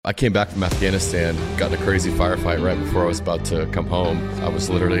I came back from Afghanistan, got in a crazy firefight right before I was about to come home. I was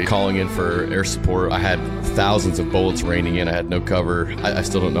literally calling in for air support. I had thousands of bullets raining in. I had no cover. I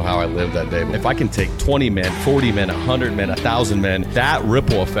still don't know how I lived that day. If I can take 20 men, 40 men, 100 men, 1,000 men, that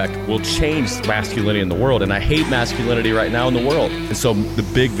ripple effect will change masculinity in the world. And I hate masculinity right now in the world. And so the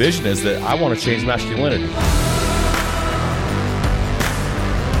big vision is that I want to change masculinity.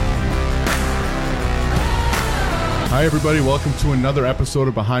 Hi, everybody. Welcome to another episode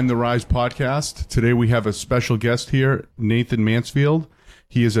of Behind the Rise podcast. Today we have a special guest here, Nathan Mansfield.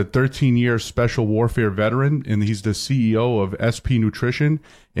 He is a 13-year special warfare veteran, and he's the CEO of SP Nutrition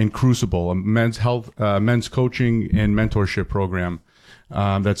and Crucible, a men's coaching and mentorship program.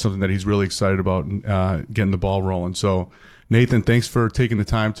 That's something that he's really excited about, getting the ball rolling. So, Nathan, thanks for taking the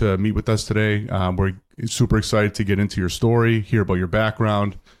time to meet with us today. We're super excited to get into your story, hear about your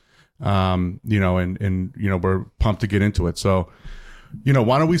background. And we're pumped to get into it. So,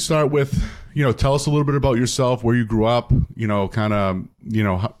 why don't we start with, tell us a little bit about yourself, where you grew up,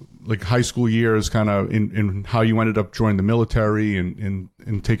 like high school years, in how you ended up joining the military and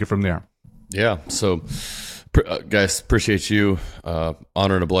take it from there. Yeah. So, guys, appreciate you.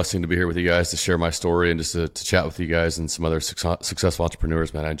 Honor and a blessing to be here with you guys to share my story and just to chat with you guys and some other successful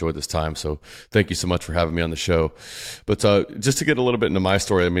entrepreneurs, man. I enjoyed this time. So thank you so much for having me on the show. But just to get a little bit into my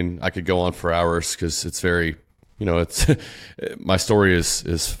story, I mean, I could go on for hours because it's very, it's my story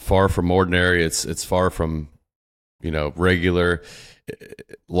is far from ordinary. It's far from, regular.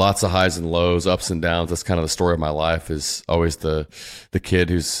 Lots of highs and lows, ups and downs. That's kind of the story of my life, is always the kid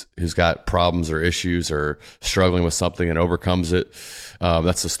who's got problems or issues or struggling with something and overcomes it.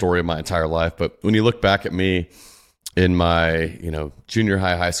 That's the story of my entire life. But when you look back at me in my, junior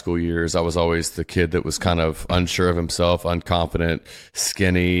high school years, I was always the kid that was kind of unsure of himself, unconfident,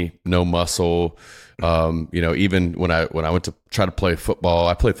 skinny, no muscle. Even when I went to try to play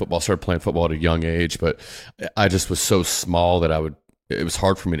football, started playing football at a young age, but I just was so small that it was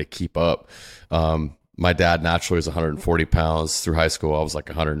hard for me to keep up. My dad naturally was 140 pounds. Through high school, I was like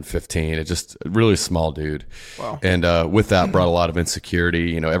 115. It just a really small dude. Wow. And with that brought a lot of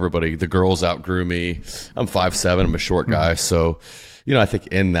insecurity. The girls outgrew me. I'm 5'7". I'm a short guy. So, I think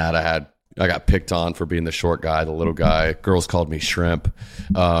in that I got picked on for being the short guy, the little guy. Girls called me shrimp.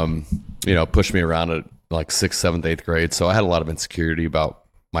 Pushed me around at like 6th, 7th, 8th grade. So I had a lot of insecurity about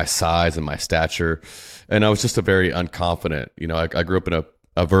my size and my stature. And I was just a very unconfident, I grew up in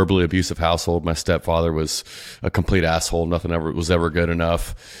a verbally abusive household. My stepfather was a complete asshole. Nothing was ever good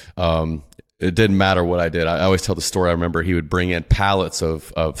enough. It didn't matter what I did. I always tell the story. I remember he would bring in pallets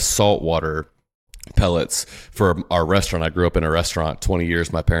of saltwater pellets for our restaurant. I grew up in a restaurant, 20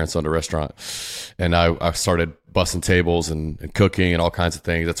 years. My parents owned a restaurant, and I started busting tables and cooking and all kinds of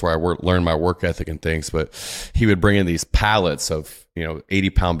things. That's where I learned my work ethic and things. But he would bring in these pallets of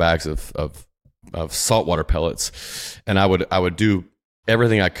 80-pound bags of saltwater pellets, and I would do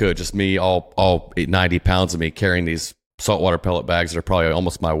everything I could, just me, all 90 pounds of me carrying these saltwater pellet bags that are probably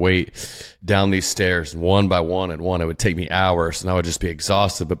almost my weight down these stairs one by one. It would take me hours, and I would just be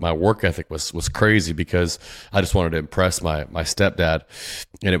exhausted. But my work ethic was crazy because I just wanted to impress my stepdad.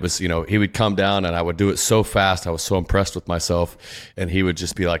 And it was, he would come down and I would do it so fast. I was so impressed with myself, and he would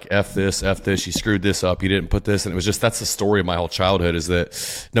just be like, F this, you screwed this up, you didn't put this. And it was just, that's the story of my whole childhood, is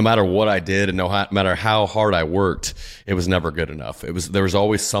that no matter what I did and no matter how hard I worked, it was never good enough. There was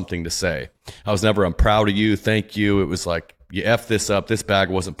always something to say. I was never, I'm proud of you, thank you. It was like, you F this up, this bag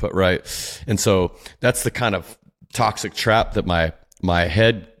wasn't put right. And so that's the kind of toxic trap that my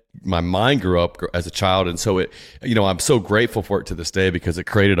mind grew up as a child. And so I'm so grateful for it to this day, because it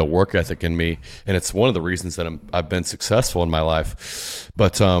created a work ethic in me. And it's one of the reasons that I've been successful in my life.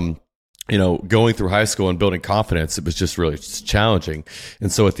 But, going through high school and building confidence, it was just really challenging.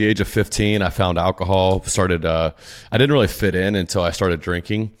 And so at the age of 15, I found alcohol, I didn't really fit in until I started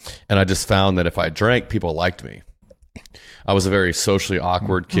drinking. And I just found that if I drank, people liked me. I was a very socially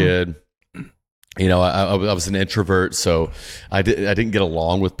awkward kid. I was an introvert, so I didn't get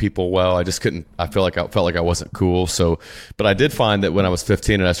along with people well. I just couldn't. I felt like I wasn't cool. So, but I did find that when I was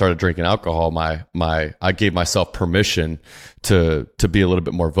 15 and I started drinking alcohol, I gave myself permission to be a little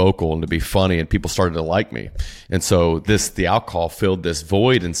bit more vocal and to be funny, and people started to like me. And so the alcohol filled this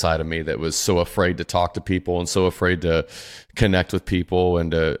void inside of me that was so afraid to talk to people and so afraid to connect with people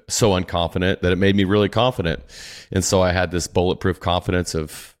and so unconfident that it made me really confident. And so I had this bulletproof confidence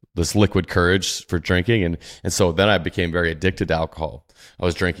of this liquid courage for drinking. And so then I became very addicted to alcohol. I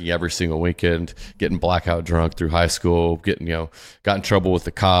was drinking every single weekend, getting blackout drunk through high school, got in trouble with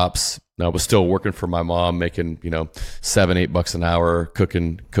the cops. I was still working for my mom, making, $7-8 an hour,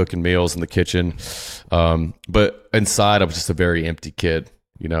 cooking meals in the kitchen. But inside I was just a very empty kid.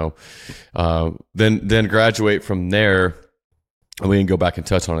 Then graduate from there. And we can go back and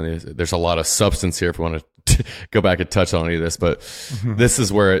touch on it. There's a lot of substance here if we want to go back and touch on any of this, but this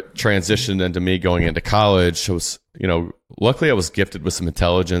is where it transitioned into me going into college. I was, luckily I was gifted with some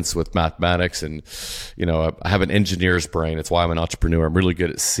intelligence with mathematics, and, I have an engineer's brain. It's why I'm an entrepreneur. I'm really good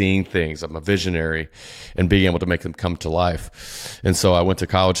at seeing things. I'm a visionary and being able to make them come to life. And so I went to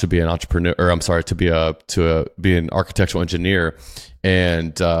college to be an entrepreneur, to be an architectural engineer,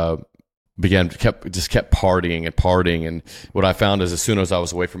 and, kept partying and partying. And what I found is as soon as I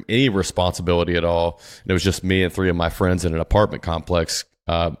was away from any responsibility at all, and it was just me and 3 of my friends in an apartment complex,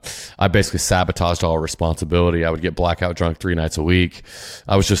 I basically sabotaged all responsibility. I would get blackout drunk 3 nights a week.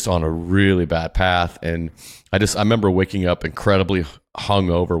 I was just on a really bad path. And I remember waking up incredibly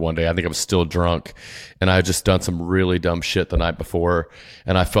hungover one day. I think I was still drunk, and I had just done some really dumb shit the night before,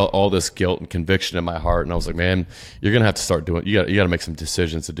 and I felt all this guilt and conviction in my heart. And I was like, man, you're gonna have to start doing. You got to make some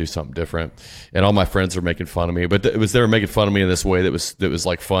decisions to do something different. And all my friends were making fun of me, but they were making fun of me in this way that was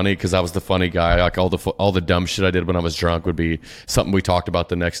like funny, because I was the funny guy. Like all the dumb shit I did when I was drunk would be something we talked about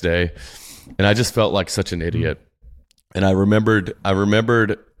the next day, and I just felt like such an idiot. And I remembered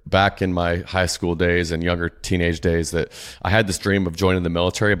back in my high school days and younger teenage days that I had this dream of joining the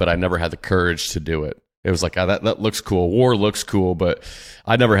military, but I never had the courage to do it. It was like, that looks cool. War looks cool, but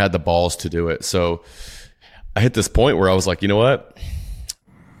I never had the balls to do it. So I hit this point where I was like, you know what?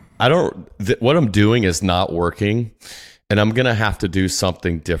 What I'm doing is not working, and I'm going to have to do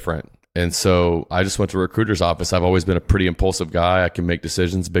something different. And so I just went to a recruiter's office. I've always been a pretty impulsive guy. I can make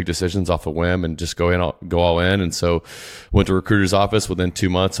big decisions off a whim and just go all in. And so went to a recruiter's office. Within 2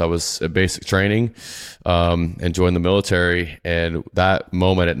 months, I was at basic training, and joined the military. And that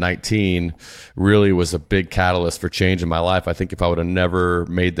moment at 19 really was a big catalyst for change in my life. I think if I would have never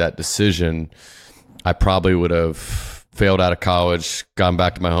made that decision, I probably would have failed out of college, gone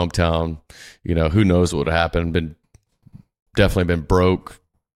back to my hometown. Who knows what would have happened. Definitely been broke,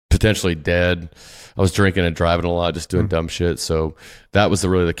 potentially dead. I was drinking and driving a lot, just doing dumb shit. So that was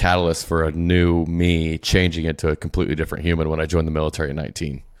really the catalyst for a new me changing into a completely different human when I joined the military at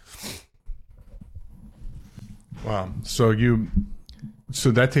 19. Wow.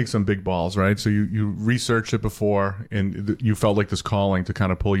 So that takes some big balls, right? So you researched it before, and you felt like this calling to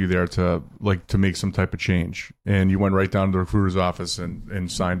kind of pull you there to make some type of change. And you went right down to the recruiter's office and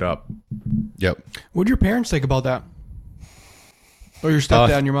signed up. Yep. What did your parents think about that? Or your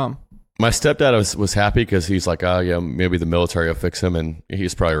stepdad and your mom? My stepdad was happy because he's like, oh, yeah, maybe the military will fix him. And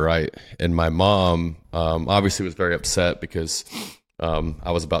he's probably right. And my mom obviously was very upset because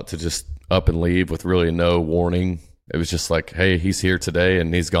I was about to just up and leave with really no warning. It was just like, hey, he's here today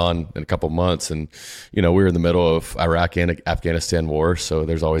and he's gone in a couple months. And, we were in the middle of Iraq and Afghanistan war. So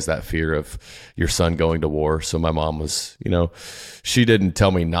there's always that fear of your son going to war. So my mom was, she didn't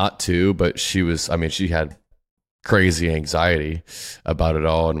tell me not to, but she had crazy anxiety about it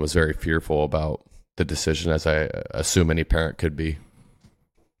all and was very fearful about the decision, as I assume any parent could be.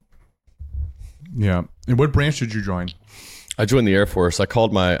 Yeah. And what branch did you join? I joined the Air Force. I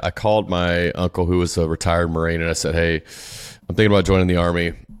called my uncle, who was a retired Marine, and I said, hey, I'm thinking about joining the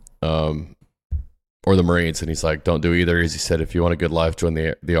Army or the Marines. And he's like, don't do either. He said, if you want a good life, join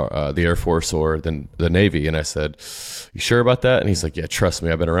the Air Force or then the Navy. And I said, you sure about that? And he's like, yeah, trust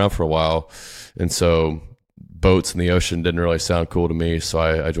me, I've been around for a while. And so boats in the ocean didn't really sound cool to me, so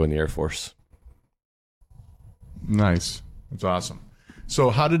I joined the Air Force. Nice. That's awesome. So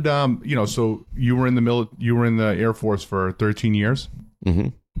how did so you were in the Air Force for 13 years? Mm-hmm.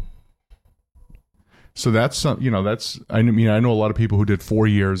 So that's I know a lot of people who did 4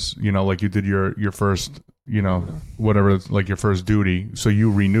 years, like you did your first, whatever, like your first duty. So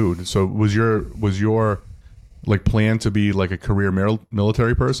you renewed. So was your like plan to be like a career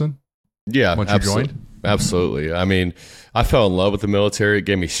military person? Yeah, once you joined? Absolutely. I mean, I fell in love with the military. It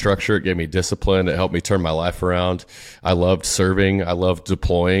gave me structure. It gave me discipline. It helped me turn my life around. I loved serving. I loved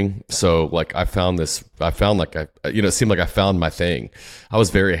deploying. So like it seemed like I found my thing. I was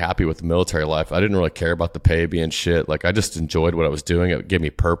very happy with the military life. I didn't really care about the pay being shit. Like I just enjoyed what I was doing. It gave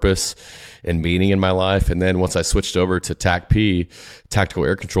me purpose and meaning in my life. And then once I switched over to TACP, Tactical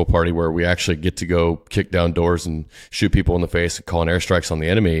Air Control Party, where we actually get to go kick down doors and shoot people in the face and call in airstrikes on the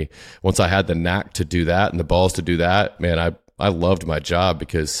enemy. Once I had the knack to do that and the balls to do that, man, I loved my job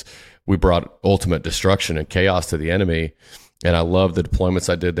because we brought ultimate destruction and chaos to the enemy. And I loved the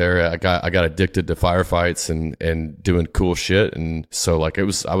deployments I did there. I got addicted to firefights and doing cool shit. And so like I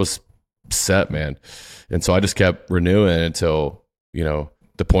was set, man. And so I just kept renewing until,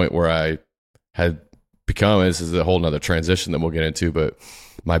 the point where I had become, this is a whole nother transition that we'll get into, but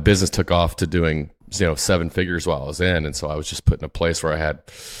my business took off to doing seven figures while I was in. And so I was just put in a place where I had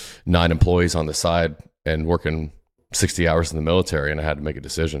 9 employees on the side and working 60 hours in the military, and I had to make a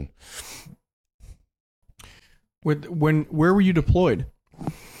decision. Where were you deployed?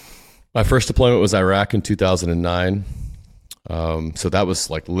 My first deployment was Iraq in 2009. So that was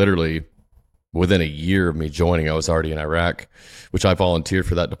like literally within a year of me joining, I was already in Iraq, which I volunteered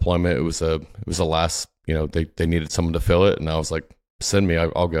for that deployment. It was the last, they needed someone to fill it, and I was like, send me,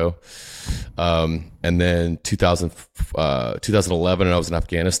 I'll go. And then 2011, I was in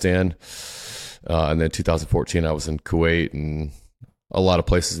Afghanistan. And then 2014, I was in Kuwait and a lot of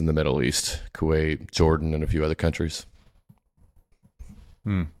places in the Middle East, Kuwait, Jordan, and a few other countries.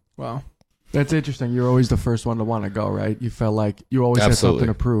 Wow. That's interesting. You're always the first one to want to go, right? You felt like you always Absolutely. had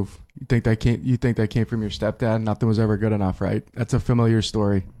something to prove. You think that came from your stepdad? Nothing was ever good enough, right? That's a familiar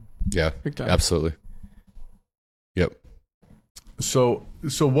story. Yeah, Big time. absolutely. Yep. So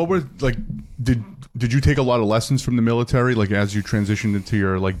what were like? Did you take a lot of lessons from the military, like as you transitioned into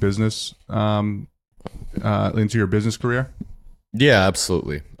your like business, into your business career? Yeah,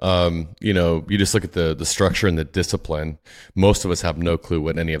 absolutely. You just look at the structure and the discipline. Most of us have no clue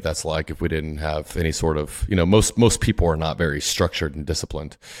what any of that's like if we didn't have any sort of, most people are not very structured and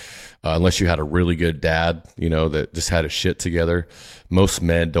disciplined. Unless you had a really good dad, that just had his shit together. Most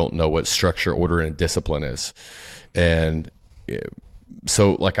men don't know what structure, order, and discipline is. And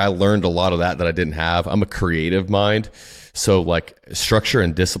so like I learned a lot of that I didn't have. I'm a creative mind. So like structure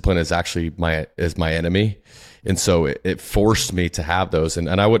and discipline is actually my enemy. And so it forced me to have those. And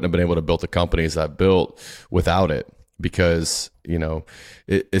I wouldn't have been able to build the companies I've built without it, because,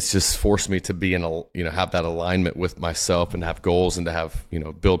 it's just forced me to be have that alignment with myself and have goals and to have,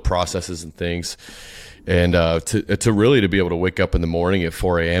 build processes and things. And to really to be able to wake up in the morning at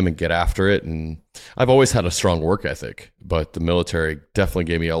 4 a.m. and get after it. And I've always had a strong work ethic, but the military definitely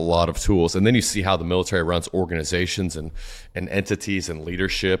gave me a lot of tools. And then you see how the military runs organizations and entities and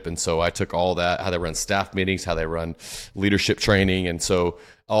leadership. And so I took all that, how they run staff meetings, how they run leadership training. And so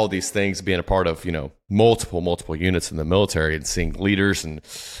all these things, being a part of, multiple units in the military and seeing leaders and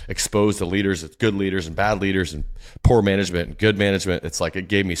expose the leaders, good leaders and bad leaders and poor management and good management. It's like it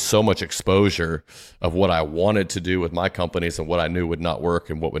gave me so much exposure of what I wanted to do with my companies and what I knew would not work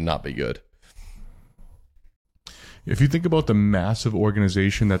and what would not be good. If you think about the massive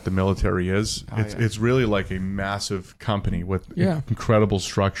organization that the military is, it's really like a massive company with incredible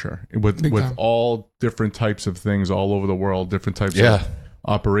structure, with time. all different types of things all over the world, different types of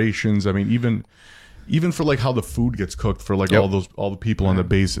operations. I mean, even for like how the food gets cooked for like all the people on the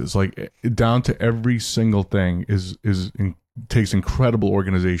bases, like down to every single thing takes incredible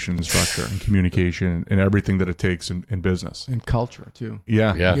organization and structure and communication and everything that it takes in business And culture, too.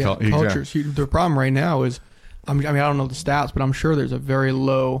 Culture. See, the problem right now is, I mean, I don't know the stats, but I'm sure there's a very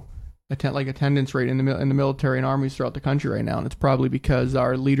low attendance rate in the military and armies throughout the country right now, and it's probably because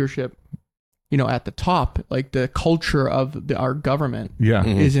our leadership, at the top, like the culture of our government,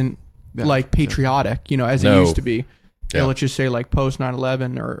 isn't like patriotic, as it used to be. Yeah. Let's just say like post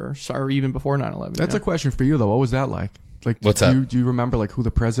 9/11 or even before 9/11. That's a question for you, though. What was that like? Like, what's that? Do you remember like who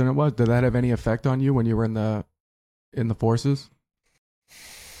the president was? Did that have any effect on you when you were in the forces?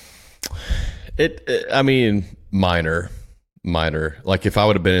 I mean, minor. Like if I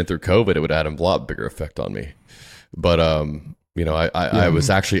would have been in through COVID, it would have had a lot bigger effect on me. But, I was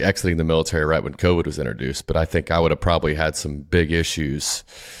actually exiting the military right when COVID was introduced, but I think I would have probably had some big issues.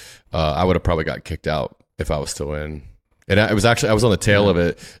 I would have probably got kicked out if I was still in. And I was on the tail of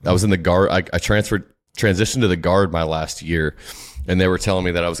it. I was in the guard. I transitioned to the guard my last year, and they were telling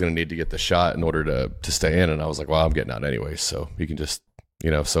me that I was going to need to get the shot in order to stay in. And I was like, well, I'm getting out anyway. So you can just,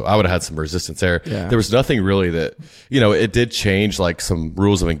 so I would have had some resistance there. Yeah. There was nothing really that, it did change like some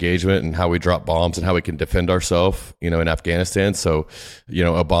rules of engagement and how we drop bombs and how we can defend ourselves, in Afghanistan. So,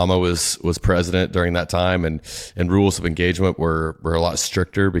 Obama was president during that time, and rules of engagement were a lot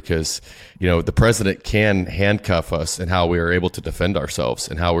stricter because, the president can handcuff us in how we are able to defend ourselves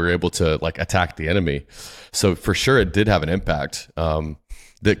and how we were able to like attack the enemy. So for sure it did have an impact,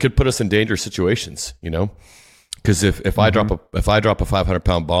 that could put us in dangerous situations, Because if I drop a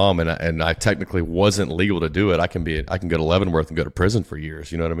 500-pound bomb and I technically wasn't legal to do it, I can go to Leavenworth and go to prison for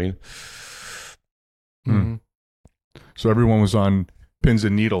years. You know what I mean? Mm. So everyone was on pins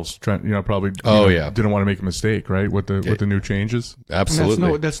and needles, trying, probably. Didn't want to make a mistake, right? With the new changes.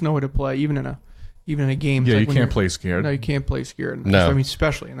 Absolutely. That's no way to play, even in a game. Yeah, like you can't play scared. No, you can't play scared. No, I mean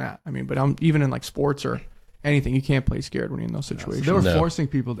especially in that. I mean, but even in like sports or anything, you can't play scared when you're in those situations. So they were forcing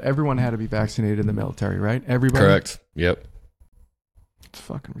people. Everyone had to be vaccinated in the military, right? Everybody. Correct. Yep. It's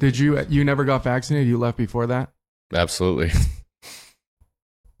fucking ridiculous. You never got vaccinated? You left before that? Absolutely.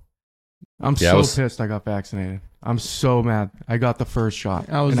 I'm pissed I got vaccinated. I'm so mad. I got the first shot.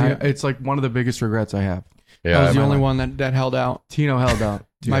 It's like one of the biggest regrets I have. Yeah, I was the only one that held out. Tino held out.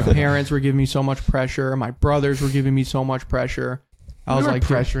 My parents were giving me so much pressure. My brothers were giving me so much pressure. I was like,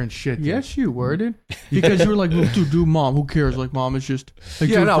 pressure and shit. Dude. Yes, you were, dude. Because you were like, dude, mom, who cares? Like, mom is just. Like,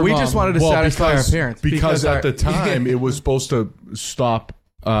 yeah, no, we just wanted to satisfy our parents. Because at the time, it was supposed to stop,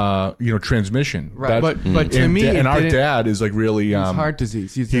 transmission. Right. But to me, and our dad is like really. Heart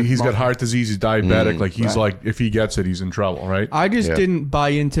disease. He's got heart disease. He's diabetic. Like, he's like, if he gets it, he's in trouble, right? I just didn't buy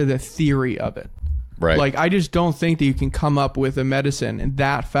into the theory of it. Right. Like, I just don't think that you can come up with a medicine and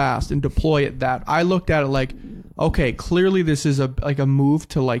that fast and deploy it that. I looked at it like, okay, clearly this is a move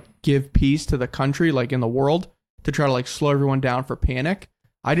to like give peace to the country, like in the world, to try to like slow everyone down for panic.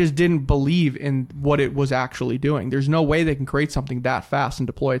 I just didn't believe in what it was actually doing. There's no way they can create something that fast and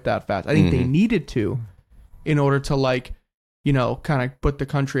deploy it that fast. I think they needed to in order to like, kind of put the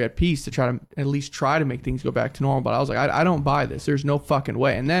country at peace, to try to at least try to make things go back to normal. But I was like, I don't buy this. There's no fucking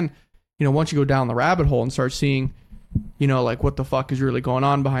way. And then, once you go down the rabbit hole and start seeing, like what the fuck is really going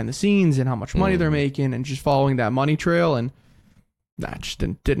on behind the scenes and how much money they're making and just following that money trail, and that just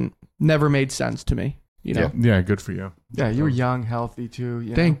never made sense to me. Yeah, good for you. Yeah, you were young, healthy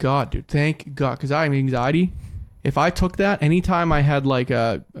too. Thank God, dude. Thank God, because I have anxiety. If I took that, anytime I had like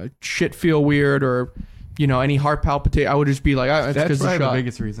a shit feel weird or any heart palpitate, I would just be like, that's probably the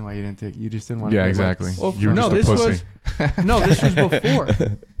biggest reason why you didn't take. You just didn't want to. Yeah, exactly. Well, this was before.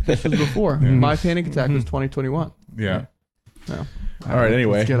 This was before. My panic attack was 2021. Yeah. No. All right.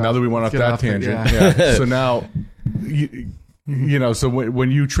 Anyway, now that we went off that tangent, so now, so when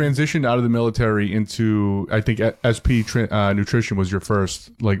you transitioned out of the military into, I think SP Nutrition was your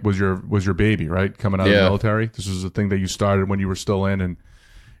first, like was your baby, right? Coming out of the military. This was the thing that you started when you were still in, and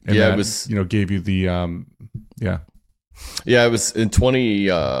that, it was, gave you the, Yeah, it was in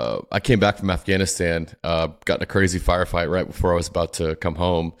 20. I came back from Afghanistan, got in a crazy firefight right before I was about to come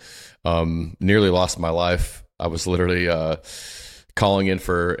home. Nearly lost my life. I was literally calling in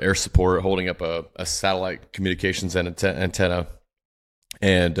for air support, holding up a satellite communications antenna,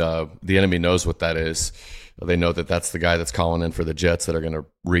 and the enemy knows what that is. They know that that's the guy that's calling in for the jets that are going to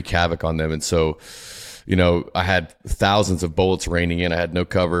wreak havoc on them. And so, I had thousands of bullets raining in. I had no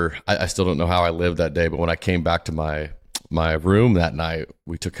cover. I still don't know how I lived that day, but when I came back to my room that night,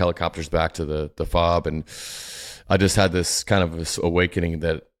 we took helicopters back to the FOB, and I just had this kind of this awakening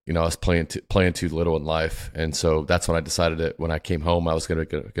that I was playing too little in life. And so that's when I decided that when I came home, I was going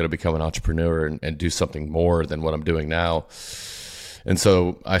to become an entrepreneur and do something more than what I'm doing now. And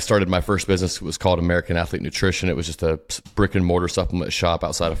so I started my first business. It was called American Athlete Nutrition. It was just a brick and mortar supplement shop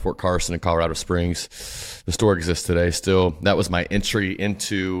outside of Fort Carson in Colorado Springs. The store exists today still. That was my entry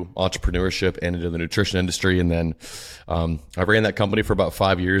into entrepreneurship and into the nutrition industry. And then I ran that company for about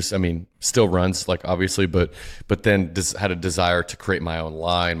 5 years. I mean, still runs, like, obviously, but then had a desire to create my own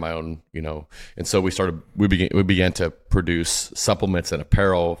line, my own, and so we began to produce supplements and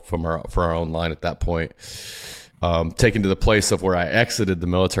apparel for our own line at that point. Taken to the place of where I exited the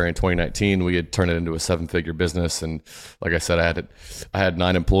military in 2019, we had turned it into a 7-figure business. And like I said, I had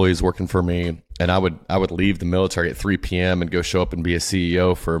 9 employees working for me, and I would leave the military at 3 p.m. and go show up and be a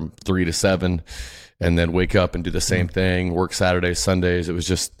CEO from 3 to 7, and then wake up and do the same thing, work Saturdays, Sundays. It was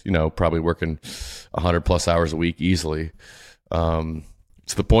just, probably working 100 plus hours a week easily, to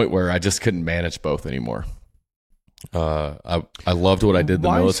the point where I just couldn't manage both anymore. I loved what I did in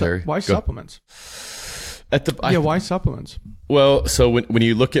the military. Why supplements? Why supplements? Well, so when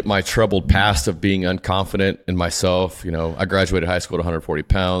you look at my troubled past of being unconfident in myself, I graduated high school at 140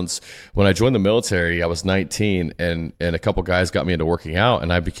 pounds. When I joined the military, I was 19, and a couple guys got me into working out,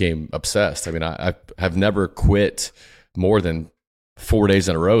 and I became obsessed. I mean, I have never quit more than 4 days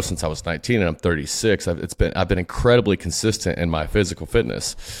in a row since I was 19, and I'm 36. I've been incredibly consistent in my physical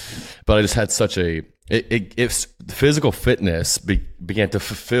fitness, but I just had such physical fitness began to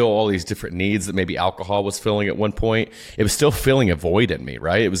fulfill all these different needs that maybe alcohol was filling at one point. It was still filling a void in me,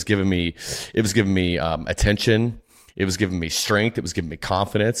 right? It was giving me attention. It was giving me strength. It was giving me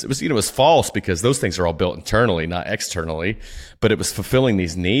confidence. It was false because those things are all built internally, not externally, but it was fulfilling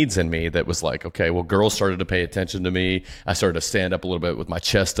these needs in me that was like, okay, well, girls started to pay attention to me. I started to stand up a little bit with my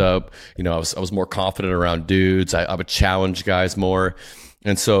chest up. I was more confident around dudes. I would challenge guys more.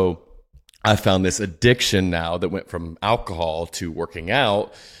 And so I found this addiction now that went from alcohol to working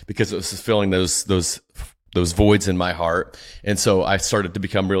out because it was fulfilling those voids in my heart. And so I started to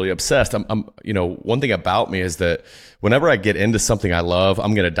become really obsessed. One thing about me is that whenever I get into something I love,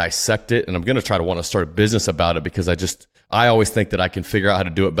 I'm going to dissect it, and I'm going to try to want to start a business about it because I always think that I can figure out how to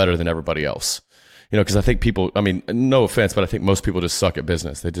do it better than everybody else. because I think people, I mean, no offense, but I think most people just suck at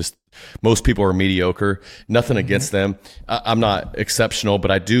business. Most people are mediocre. Nothing against them. I'm not exceptional, but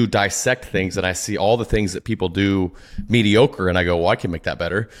I do dissect things and I see all the things that people do mediocre and I go, well, I can make that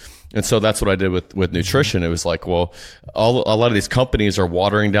better. And so that's what I did with nutrition. It was like, well, a lot of these companies are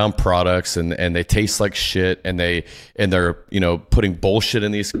watering down products and they taste like shit and they're, putting bullshit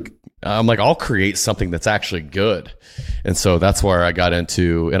in these. I'm like, I'll create something that's actually good. And so that's where I got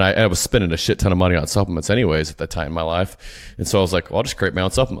into, and I was spending a shit ton of money on supplements anyways at that time in my life. And so I was like, well, I'll just create my own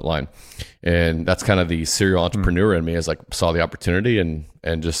supplement line. And that's kind of the serial entrepreneur in me, as like saw the opportunity and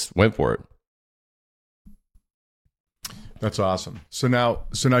just went for it. That's awesome. So now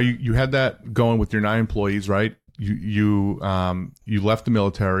you had that going with your 9 employees, right? You left the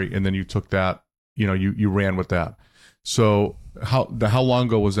military and then you took that, you ran with that. So how long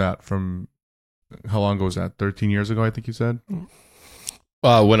ago was that? How long ago was that? 13 years ago, I think you said.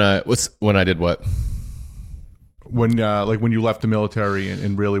 When I did what? When you left the military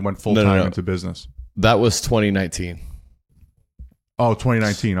and really went full time into business. That was 2019. Oh,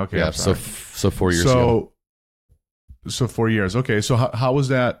 2019. Okay. Yeah. So 4 years ago. So 4 years. Okay. So how has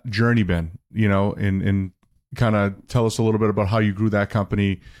that journey been? And kind of tell us a little bit about how you grew that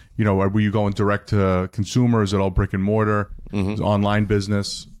company. Were you going direct to consumer? Is it all brick and mortar? Online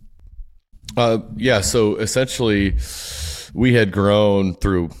business? Yeah. So essentially, we had grown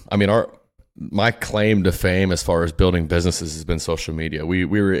through. I mean, my claim to fame as far as building businesses has been social media. We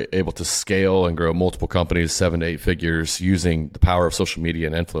were able to scale and grow multiple companies 7 to 8 figures using the power of social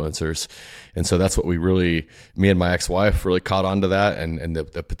media and influencers. And so that's what me and my ex-wife really caught on to that and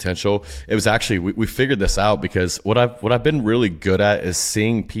the potential. It was actually, we figured this out because what I've been really good at is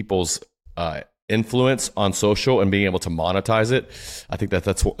seeing people's influence on social and being able to monetize it. I think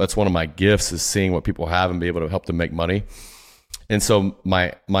that's one of my gifts, is seeing what people have and be able to help them make money. And so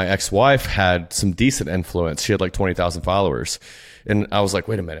my ex-wife had some decent influence. She had like 20,000 followers. And I was like,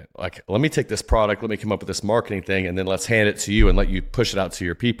 wait a minute, like, let me take this product, let me come up with this marketing thing, and then let's hand it to you and let you push it out to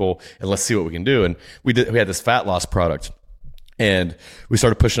your people and let's see what we can do. And we had this fat loss product. And we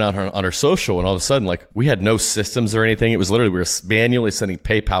started pushing out on our social, and all of a sudden, like, we had no systems or anything. It was literally, we were manually sending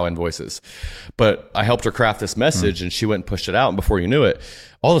PayPal invoices. But I helped her craft this message, and she went and pushed it out. And before you knew it,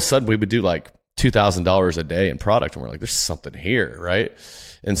 all of a sudden we would do like $2,000 a day in product. And we're like, there's something here, right?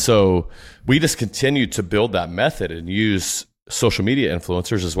 And so we just continued to build that method and use social media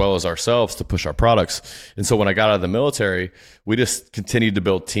influencers as well as ourselves to push our products. And so when I got out of the military, we just continued to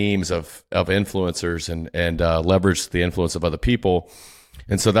build teams of influencers and leverage the influence of other people.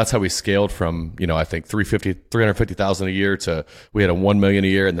 And so that's how we scaled from, I think 350,000 a year to, we had a 1 million a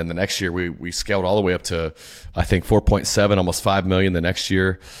year. And then the next year we scaled all the way up to, I think 4.7, almost 5 million the next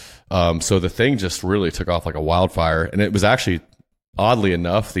year. So the thing just really took off like a wildfire. And it was actually, oddly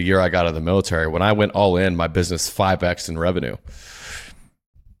enough, the year I got out of the military, when I went all in, my business 5x in revenue.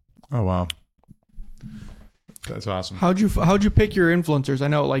 Oh, wow. That's awesome. How'd you pick your influencers? I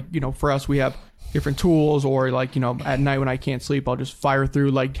know, like, for us, we have different tools, or like, at night when I can't sleep, I'll just fire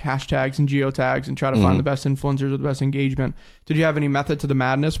through like hashtags and geotags and try to find the best influencers with the best engagement. Did you have any method to the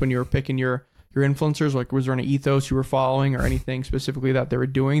madness when you were picking your influencers? Like, was there any ethos you were following or anything specifically that they were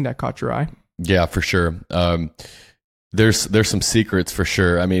doing that caught your eye? Yeah, for sure. There's some secrets for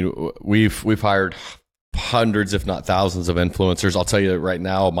sure. I mean, we've hired hundreds, if not thousands of influencers. I'll tell you right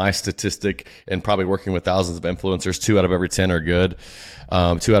now, my statistic, and probably working with thousands of influencers, 2 out of every 10 are good. 2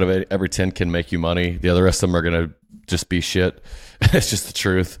 out of every 10 can make you money. The other rest of them are going to just be shit. It's just the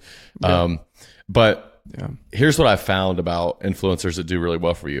truth. Yeah. Here's what I found about influencers that do really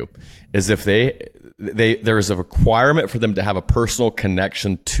well for you is if there is a requirement for them to have a personal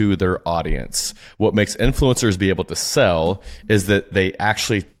connection to their audience. What makes influencers be able to sell is that they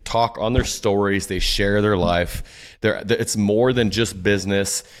actually talk on their stories, they share their life. It's more than just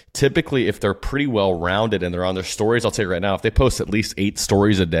business. Typically, if they're pretty well rounded and they're on their stories, I'll tell you right now, if they post at least 8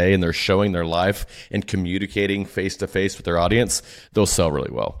 stories a day and they're showing their life and communicating face to face with their audience, they'll sell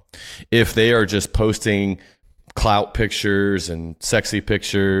really well. If they are just posting clout pictures and sexy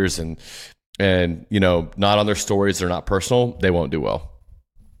pictures and not on their stories, they're not personal, they won't do well.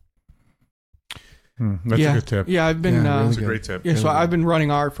 That's a good tip. Yeah, I've been. That's a great tip. Yeah, so I've been running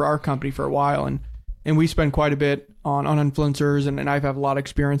for our company for a while, and we spend quite a bit on influencers, and I've had a lot of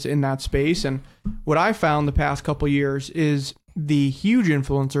experience in that space. And what I found the past couple of years is the huge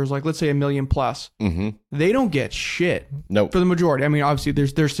influencers, like let's say 1 million plus, they don't get shit. No, for the majority. I mean, obviously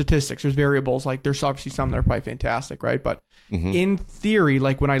there's statistics, there's variables. Like there's obviously some that are probably fantastic, right? But in theory,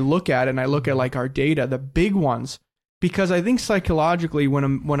 like when I look at it and I look at like our data, the big ones, because I think psychologically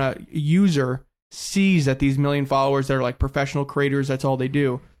when a user sees that these 1 million followers that are like professional creators, that's all they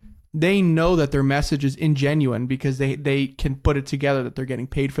do, they know that their message is ingenuine because they can put it together that they're getting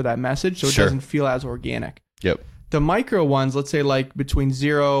paid for that message, so it doesn't feel as organic. Yep. The micro ones, let's say like between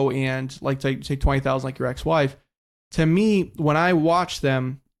 0 and like say 20,000, like your ex-wife, to me, when I watch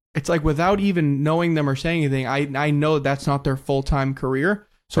them, it's like without even knowing them or saying anything, I know that's not their full-time career.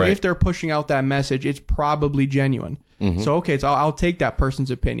 So if they're pushing out that message, it's probably genuine. So okay, so I'll take that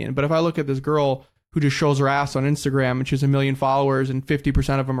person's opinion. But if I look at this girl who just shows her ass on Instagram and she has 1 million followers and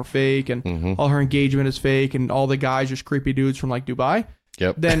 50% of them are fake and all her engagement is fake and all the guys just creepy dudes from like Dubai,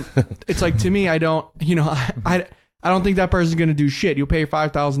 then it's like, to me, I don't think that person's going to do shit. You'll pay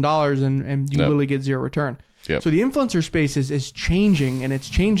 $5,000 and you literally get zero return. So the influencer space is changing, and it's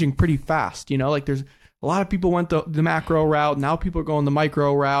changing pretty fast. Like there's a lot of people went the macro route. Now people are going the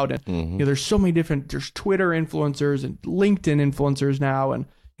micro route. And there's so many there's Twitter influencers and LinkedIn influencers now. And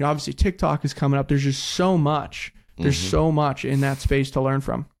obviously TikTok is coming up. There's just so much. There's so much in that space to learn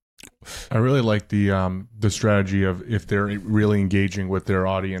from. I really like the strategy of if they're really engaging with their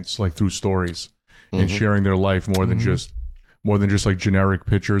audience, like through stories and sharing their life more than just like generic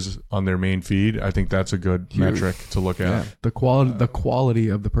pictures on their main feed. I think that's a good metric to look at. Yeah. The quality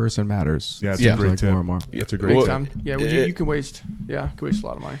of the person matters. Yeah, it's a great tip. More and more. It's a great tip. You can waste. Yeah, you can waste a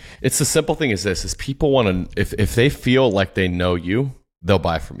lot of money. It's the simple thing is people want to, if they feel like they know you, they'll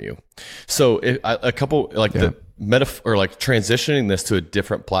buy from you. So a couple like the metaphor, or like transitioning this to a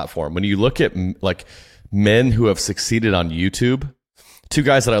different platform. When you look at like men who have succeeded on YouTube, two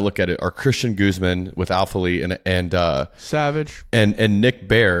guys that I look at it are Christian Guzman with Alpha Lee and Savage and Nick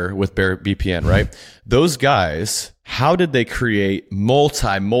Bear with Bear BPN, right? Those guys, how did they create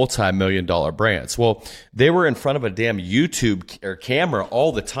multi-million dollar brands? Well, they were in front of a damn YouTube or camera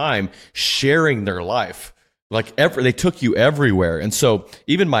all the time, sharing their life. Like they took you everywhere. And so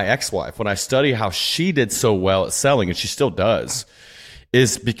even my ex-wife, when I study how she did so well at selling, and she still does,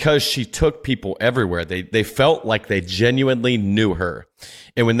 is because she took people everywhere. They felt like they genuinely knew her.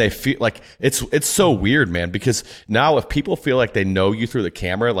 And when they feel like it's so weird, man, because now if people feel like they know you through the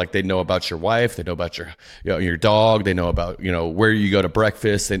camera, like they know about your wife, they know about your dog, they know about, where you go to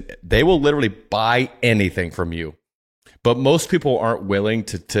breakfast, and they will literally buy anything from you. But most people aren't willing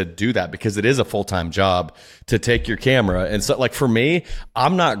to do that because it is a full-time job to take your camera. And so like for me,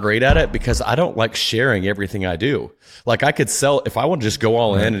 I'm not great at it because I don't like sharing everything I do. Like I could sell, if I want to just go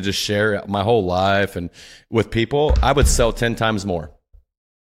all in and just share my whole life and with people, I would sell 10 times more.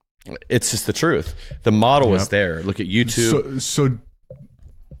 It's just the truth. The model is there. Look at YouTube. So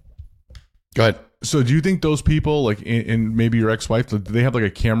go ahead. So do you think those people, like in maybe your ex-wife, do they have like a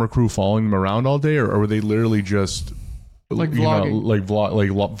camera crew following them around all day, or were they literally just like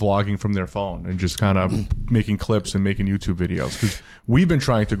vlogging, vlogging from their phone and just kind of making clips and making YouTube videos? Because we've been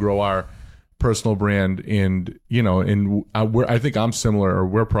trying to grow our personal brand, and I think I'm similar, or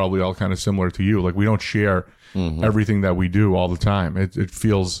we're probably all kind of similar to you. Like we don't share everything that we do all the time. It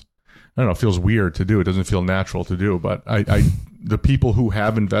feels, I don't know, it feels weird to do. It doesn't feel natural to do. But the people who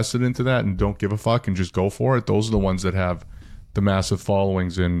have invested into that and don't give a fuck and just go for it, those are the ones that have the massive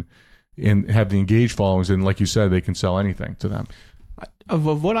followings and have the engaged followings, and like you said, they can sell anything to them.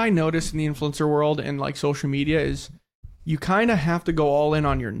 Of what I noticed in the influencer world and like social media is you kind of have to go all in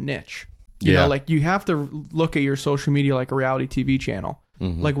on your niche. You know, like you have to look at your social media like a reality TV channel.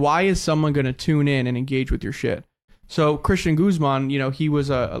 Like why is someone going to tune in and engage with your shit? So Christian Guzman, he was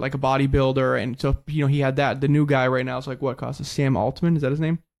a bodybuilder, and so he had that. The new guy right now is like, what costs? Sam Altman, is that his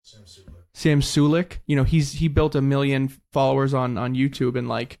name? Sam Sulik. He built 1 million followers on YouTube in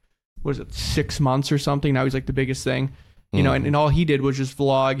like, what is it, 6 months or something? Now he's like the biggest thing. And all he did was just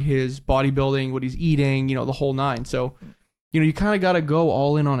vlog his bodybuilding, what he's eating, the whole nine. So, you kind of got to go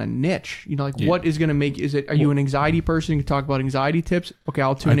all in on a niche. What is going to make, are you an anxiety person? You can talk about anxiety tips. Okay,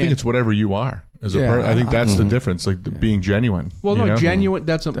 I'll tune in. I think it's whatever you are. I think that's the difference, like being genuine. Well, no, genuine,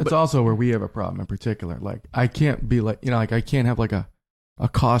 that's also where we have a problem in particular. Like I can't be like, like I can't have like a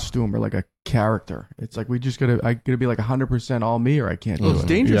costume or like a character. It's like I gotta be like 100% all me, or I can't do it. It's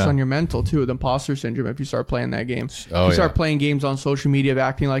dangerous on your mental too, the imposter syndrome, if you start playing that game. You start playing games on social media of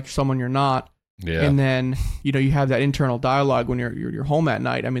acting like someone you're not. Yeah. And then, you have that internal dialogue when you're home at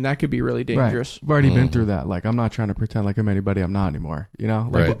night. I mean, that could be really dangerous. Right. I've already been through that. Like, I'm not trying to pretend like I'm anybody I'm not anymore.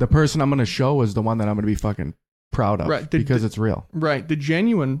 Like the person I'm going to show is the one that I'm going to be fucking proud of, because it's real. Right.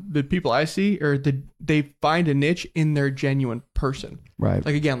 The people I see they find a niche in their genuine person. Right.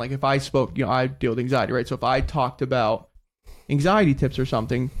 Like, again, like if I spoke, I deal with anxiety, right? So if I talked about anxiety tips or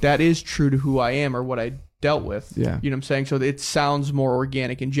something, that is true to who I am or what I dealt with. Yeah. You know what I'm saying? So it sounds more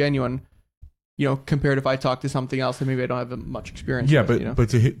organic and genuine, compared if I talk to something else that maybe I don't have much experience with. But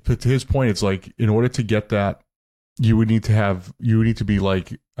to his point, it's like, in order to get that you would need to be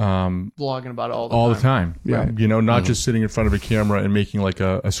like Vlogging about it all the time. Yeah. You know, not just sitting in front of a camera and making like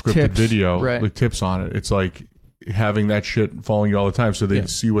a scripted Tips, video, right. like tips on it. It's like having that shit following you all the time, so they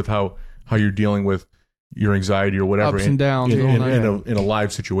see with how you're dealing with your anxiety or whatever, ups and downs, in a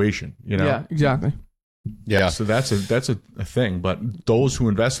live situation. You know, Yeah, exactly. Yeah. So that's a thing. But those who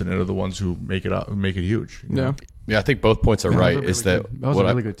invest in it are the ones who make it huge. You know? Yeah. Yeah, I think both points are right. That was Is a that that was a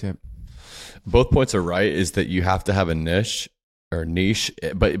really good tip. both points are right? Is that you have to have a niche,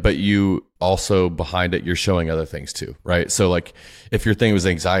 but you also behind it, you're showing other things too, right? So like if your thing was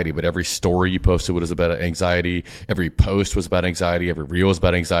anxiety, but every story you posted was about anxiety, every post was about anxiety, every reel was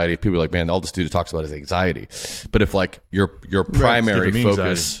about anxiety. People are like, man, all this dude talks about is anxiety. But if like your primary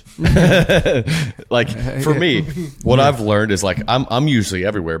focus, like for me, what I've learned is like I'm usually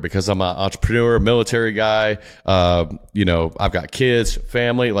everywhere because I'm an entrepreneur, military guy. You know, I've got kids,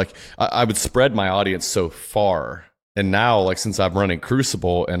 family. Like I would spread my audience so far. And now, like, since I'm running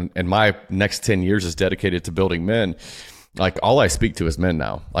Crucible and my next 10 years is dedicated to building men, like, all I speak to is men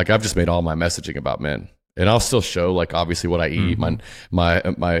now. Like, I've just made all my messaging about men. And I'll still show, like, obviously what I eat, my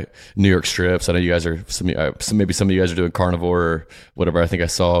New York strips. I know you guys are, maybe some of you guys are doing carnivore or whatever I think I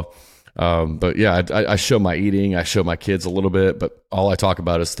saw. But yeah, I show my eating, I show my kids a little bit, but all I talk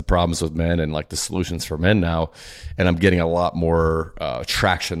about is the problems with men and, like, the solutions for men now. And I'm getting a lot more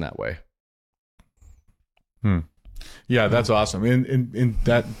traction that way. Yeah, that's awesome, and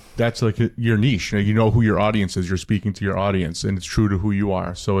that's like your niche. You know who your audience is. You're speaking to your audience, and it's true to who you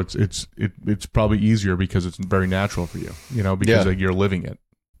are. So it's probably easier because it's very natural for you. You know, because like, you're living it.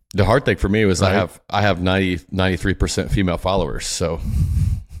 The hard thing for me was I have 93% female followers. So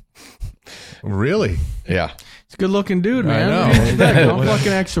really, yeah, It's a good looking dude, man. I know. I'm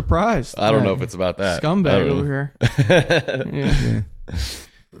fucking act surprised. I don't know if it's about that. Scumbag over here. Yeah.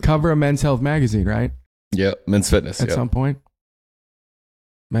 Cover of Men's Health magazine, right? Yeah, Men's Fitness. At some point.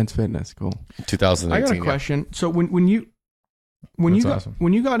 Men's Fitness, cool. 2018. I got a question. So when you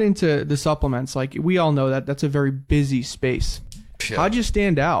got into the supplements, like we all know that that's a very busy space. Yeah. How'd you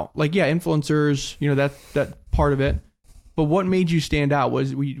stand out? Like, yeah, influencers, you know, that part of it. But what made you stand out?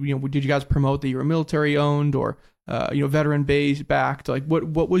 Was did you guys promote that you were military owned or veteran based backed? Like,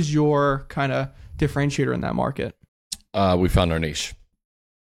 what was your kind of differentiator in that market? We found our niche.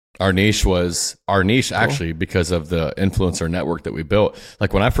 Our niche actually because of the influencer network that we built.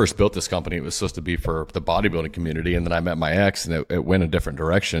 Like when I first built this company, it was supposed to be for the bodybuilding community. And then I met my ex and it went a different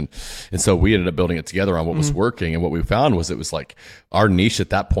direction. And so we ended up building it together on what was working. And what we found was it was like our niche at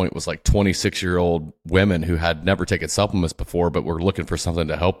that point was like 26-year-old women who had never taken supplements before, but were looking for something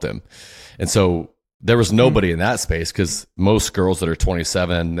to help them. And so there was nobody in that space because most girls that are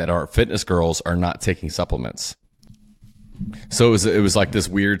 27 that are fitness girls are not taking supplements. So it was like this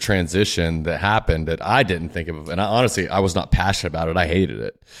weird transition that happened that I didn't think of. And honestly, I was not passionate about it. I hated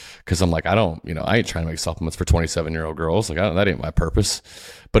it because I'm like, I ain't trying to make supplements for 27-year-old girls. Like that ain't my purpose,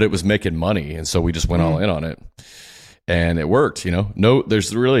 but it was making money. And so we just went all in on it and it worked,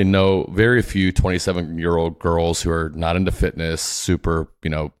 there's really very few 27-year-old girls who are not into fitness, super,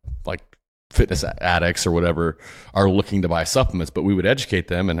 like fitness addicts or whatever are looking to buy supplements, but we would educate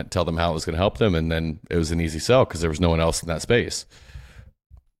them and tell them how it was going to help them. And then it was an easy sell because there was no one else in that space.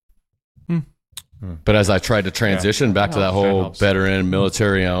 But as I tried to transition back to that whole veteran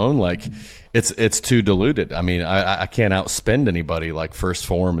military owned, like it's too diluted. I mean, I can't outspend anybody like First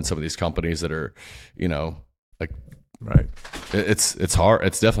Form and some of these companies that are, like, right. It's hard.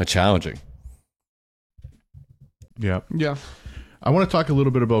 It's definitely challenging. Yeah. Yeah. I want to talk a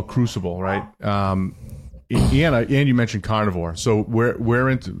little bit about Crucible, right? And you mentioned carnivore. So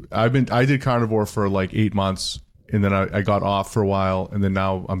I did carnivore for like 8 months, and then I got off for a while, and then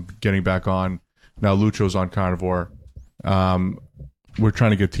now I'm getting back on. Now Lucho's on carnivore. We're trying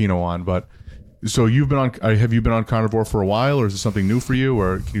to get Tino on, but so have you been on carnivore for a while, or is it something new for you?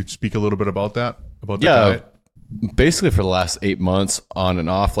 Or can you speak a little bit about that? About the diet? Basically for the last 8 months, on and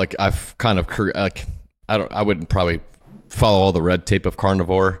off. Like I've kind of I wouldn't probably follow all the red tape of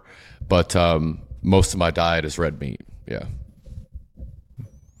carnivore, but most of my diet is red meat. Yeah.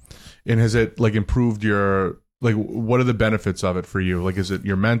 And has it like improved your, like, what are the benefits of it for you? Like, is it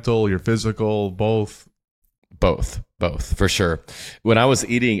your mental, your physical, both? Both for sure. When I was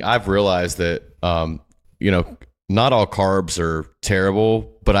eating, I've realized that, not all carbs are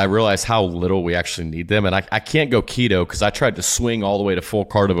terrible, but I realize how little we actually need them. And I can't go keto because I tried to swing all the way to full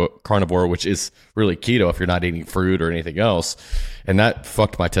carnivore, which is really keto if you're not eating fruit or anything else. And that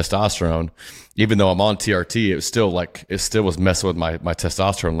fucked my testosterone. Even though I'm on TRT, it still was messing with my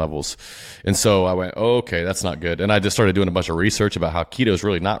testosterone levels. And so I went, oh, okay, that's not good. And I just started doing a bunch of research about how keto is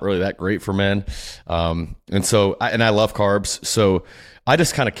really not really that great for men. And so, I love carbs. So I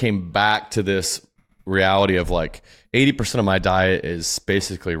just kind of came back to this reality of like 80% of my diet is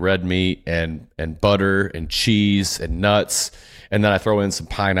basically red meat and butter and cheese and nuts. And then I throw in some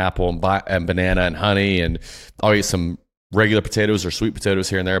pineapple and banana and honey, and I'll eat some regular potatoes or sweet potatoes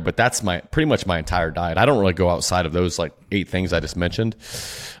here and there, but that's pretty much my entire diet. I don't really go outside of those like 8 things I just mentioned.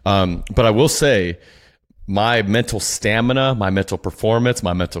 But I will say my mental stamina, my mental performance,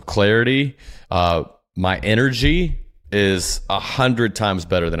 my mental clarity, my energy is 100 times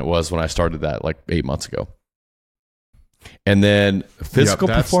better than it was when I started that like 8 months ago. And then physical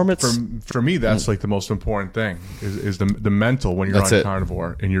performance for me, that's like the most important thing is the mental when you're on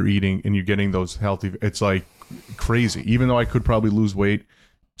carnivore and you're eating and you're getting those healthy. It's like crazy. Even though I could probably lose weight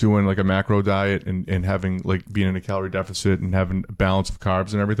doing like a macro diet and having like being in a calorie deficit and having a balance of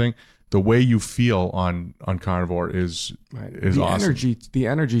carbs and everything, the way you feel on carnivore is awesome. The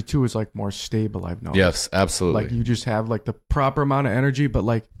energy too is like more stable, I've noticed. Yes, absolutely. Like you just have like the proper amount of energy, but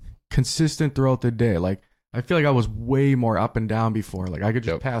like consistent throughout the day. Like I feel like I was way more up and down before. Like I could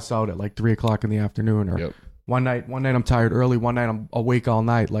just pass out at like 3:00 in the afternoon, or one night I'm tired early, one night I'm awake all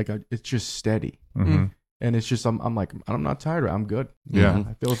night. Like it's just steady. Mm-hmm. And it's just I'm like, I'm not tired. I'm good. Yeah.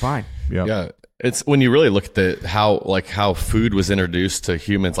 I feel fine. Yeah. It's when you really look at how food was introduced to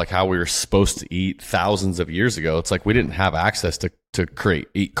humans, like how we were supposed to eat thousands of years ago. It's like we didn't have access to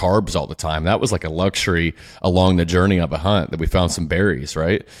eat carbs all the time. That was like a luxury along the journey of a hunt that we found some berries,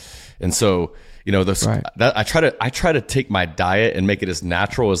 right? And so, you know, that I try to take my diet and make it as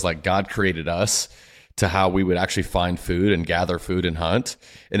natural as like God created us to how we would actually find food and gather food and hunt.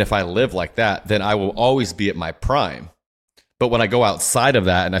 And if I live like that, then I will always be at my prime. But when I go outside of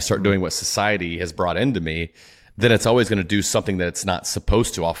that and I start doing what society has brought into me, then it's always going to do something that it's not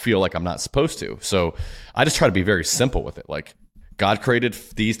supposed to. I'll feel like I'm not supposed to. So I just try to be very simple with it. Like God created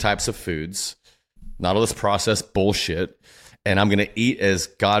these types of foods, not all this processed bullshit. And I'm going to eat as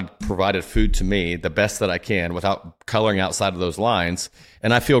God provided food to me, the best that I can without coloring outside of those lines.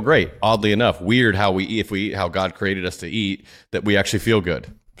 And I feel great. Oddly enough, weird how we eat, if we eat how God created us to eat, that we actually feel good.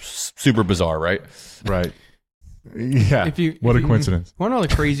 Super bizarre, right? Right. Yeah. What a coincidence. One of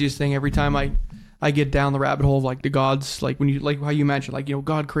the craziest thing every time I get down the rabbit hole of like the gods, like when you, like how you mentioned, like, you know,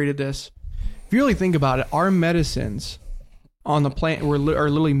 God created this. If you really think about it, our medicines on the planet are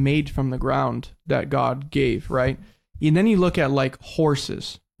literally made from the ground that God gave, right? And then you look at like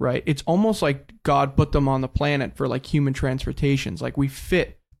horses, right? It's almost like God put them on the planet for like human transportations. Like we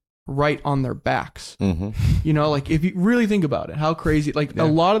fit right on their backs. Mm-hmm. You know, like if you really think about it, how crazy, like a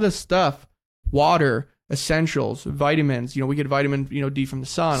lot of the stuff, water, essentials, vitamins, you know, we get vitamin, you know, D from the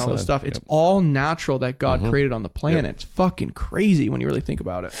sun, all this stuff. It's all natural that God created on the planet. It's fucking crazy when you really think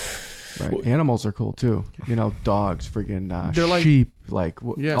about it. Right. Animals are cool too. You know, dogs, friggin' They're like, sheep, like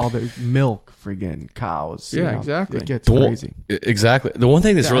all the milk, friggin' cows. Yeah, you know, exactly. It gets crazy. Exactly. The one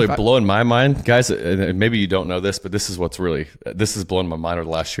thing that's really blowing my mind, guys, and maybe you don't know this, but this is blowing my mind over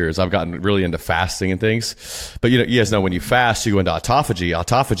the last year, is I've gotten really into fasting and things. But you know, you guys know when you fast, you go into autophagy.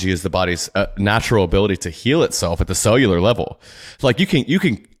 Autophagy is the body's natural ability to heal itself at the cellular level. Like you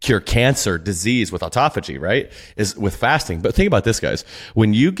can cure cancer, disease with autophagy, right? Is with fasting. But think about this, guys.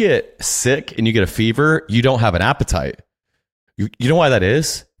 When you get sick and you get a fever, you don't have an appetite. You know why that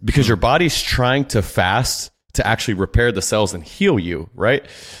is? Because your body's trying to fast to actually repair the cells and heal you, right?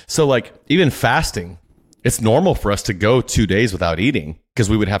 So like even fasting, it's normal for us to go 2 days without eating because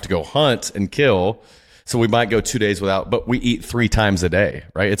we would have to go hunt and kill. So we might go 2 days without, but we eat 3 times a day,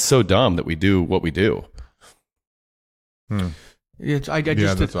 right? It's so dumb that we do what we do. I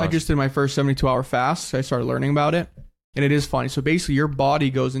just did my first 72-hour fast. I started learning about it. And it is funny. So basically your body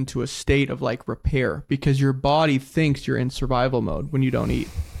goes into a state of like repair because your body thinks you're in survival mode when you don't eat.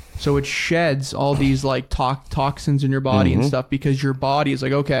 So it sheds all these like toxins in your body and stuff because your body is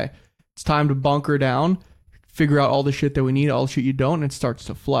like, okay, it's time to bunker down, figure out all the shit that we need, all the shit you don't, and it starts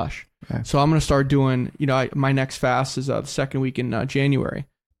to flush. Okay. So I'm going to start doing, you know, my next fast is the second week in January.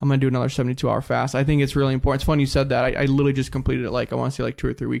 I'm going to do another 72-hour fast. I think it's really important. It's funny you said that. I literally just completed it like, I want to say like 2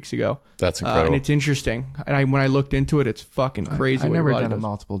 or 3 weeks ago. That's incredible. And it's interesting. And when I looked into it, it's fucking crazy. I've never done a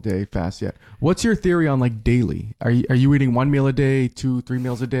multiple day fast yet. What's your theory on like daily? Are you eating 1 meal a day, 2, 3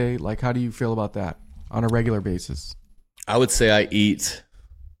 meals a day? Like how do you feel about that on a regular basis? I would say I eat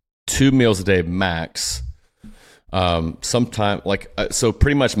 2 meals a day max. Sometime so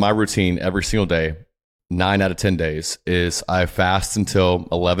pretty much my routine every single day, 9 out of 10 days, is I fast until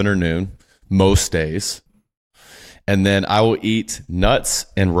 11 or noon most days. And then I will eat nuts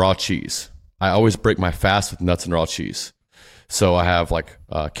and raw cheese. I always break my fast with nuts and raw cheese. So I have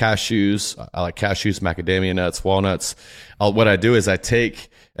cashews. I like cashews, macadamia nuts, walnuts. What I do is I take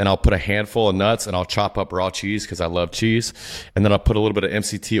and I'll put a handful of nuts and I'll chop up raw cheese because I love cheese. And then I'll put a little bit of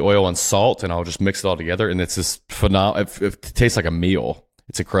MCT oil and salt and I'll just mix it all together. And it's just phenomenal. It tastes like a meal.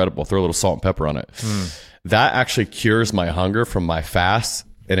 It's incredible. Throw a little salt and pepper on it. That actually cures my hunger from my fast.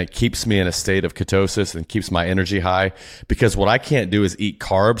 And it keeps me in a state of ketosis and keeps my energy high, because what I can't do is eat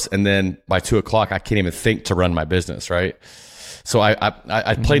carbs. And then by 2:00, I can't even think to run my business. Right. So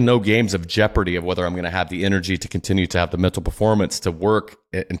I play no games of jeopardy of whether I'm going to have the energy to continue to have the mental performance to work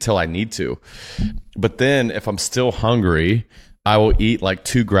until I need to. But then if I'm still hungry, I will eat like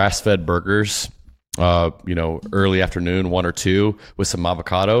 2 grass-fed burgers, early afternoon, 1 or 2 with some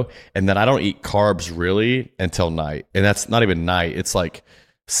avocado. And then I don't eat carbs really until night. And that's not even night. It's like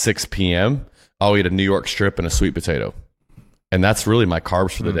 6 p.m. I'll eat a New York strip and a sweet potato. And that's really my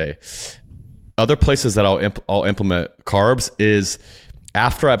carbs for the day. Other places that I'll implement carbs is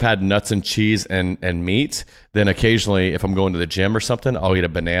after I've had nuts and cheese and meat, then occasionally if I'm going to the gym or something, I'll eat a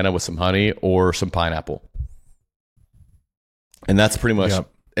banana with some honey or some pineapple. And that's pretty much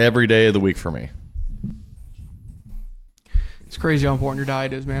every day of the week for me. It's crazy how important your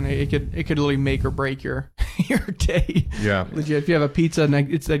diet is, man. It could literally make or break your day. Yeah, legit. If you have a pizza,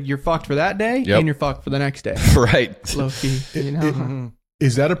 it's like you're fucked for that day, and you're fucked for the next day. Right. Low key,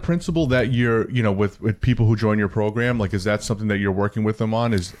 Is that a principle that you're, with people who join your program? Like, is that something that you're working with them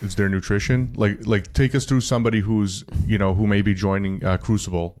on? Is their nutrition? Like take us through somebody who's, who may be joining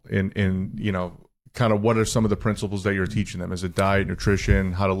Crucible and kind of what are some of the principles that you're teaching them? Is it diet,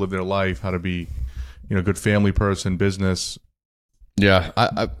 nutrition, how to live their life, how to be, a good family person, business? Yeah.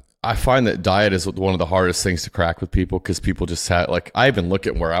 I find that diet is one of the hardest things to crack with people, because people just I even look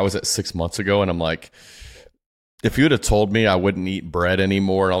at where I was at 6 months ago and I'm like, if you would have told me I wouldn't eat bread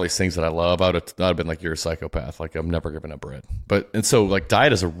anymore and all these things that I love, I'd have been like, you're a psychopath. Like, I'm never giving up bread. And so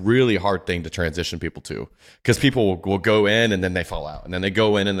diet is a really hard thing to transition people to, because people will go in and then they fall out, and then they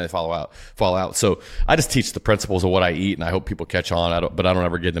go in and they fall out. So I just teach the principles of what I eat, and I hope people catch on. But I don't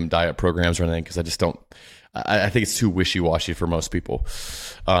ever give them diet programs or anything, because I just don't. I think it's too wishy-washy for most people.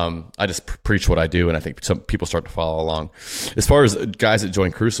 I just preach what I do, and I think some people start to follow along. As far as guys that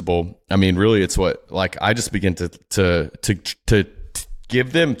join Crucible, I mean, really, it's I just begin to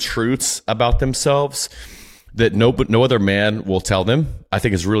give them truths about themselves that no other man will tell them. I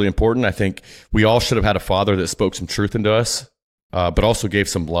think is really important. I think we all should have had a father that spoke some truth into us, but also gave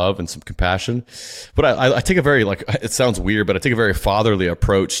some love and some compassion. But I take a very, it sounds weird, but I take a very fatherly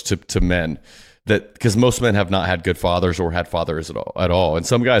approach to men. That because most men have not had good fathers or had fathers at all. And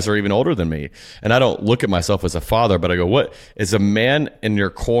some guys are even older than me. And I don't look at myself as a father, but I go, what is a man in your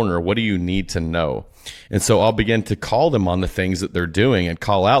corner? What do you need to know? And so I'll begin to call them on the things that they're doing and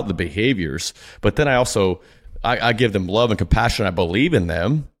call out the behaviors. But then I give them love and compassion. I believe in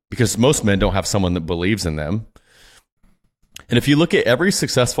them, because most men don't have someone that believes in them. And if you look at every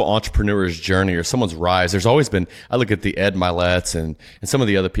successful entrepreneur's journey or someone's rise, there's always been, I look at the Ed Milet's and some of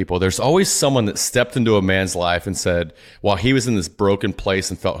the other people, there's always someone that stepped into a man's life and said, while he was in this broken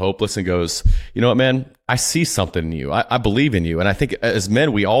place and felt hopeless, and goes, you know what, man, I see something in you. I believe in you. And I think as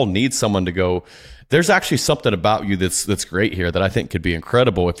men, we all need someone to go, there's actually something about you that's great here that I think could be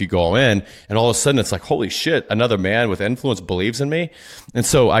incredible if you go all in. And all of a sudden it's like, holy shit, another man with influence believes in me. And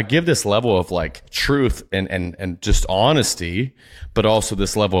so I give this level of truth and just honesty, but also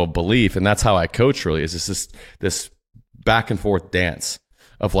this level of belief. And that's how I coach, really, is this back and forth dance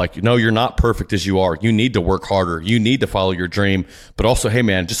of no, you're not perfect as you are. You need to work harder. You need to follow your dream, but also, hey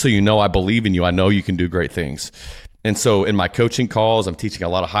man, just so you know, I believe in you. I know you can do great things. And so in my coaching calls, I'm teaching a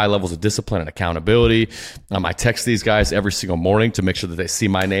lot of high levels of discipline and accountability. I text these guys every single morning to make sure that they see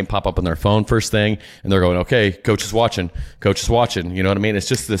my name pop up on their phone first thing. And they're going, okay, coach is watching. You know what I mean? It's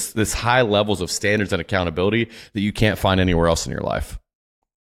just this high levels of standards and accountability that you can't find anywhere else in your life.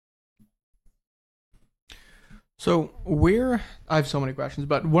 So I have so many questions,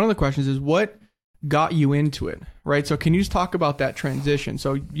 but one of the questions is, what got you into it, right? So can you just talk about that transition?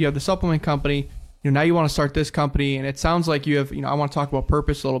 So you have the supplement company, now you want to start this company, and it sounds like you have, I want to talk about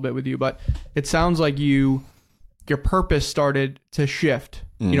purpose a little bit with you, but it sounds like your purpose started to shift.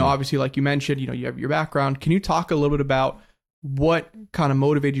 Obviously, like you mentioned, you have your background. Can you talk a little bit about what kind of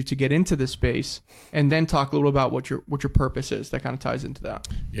motivated you to get into this space, and then talk a little about what your purpose is that kind of ties into that?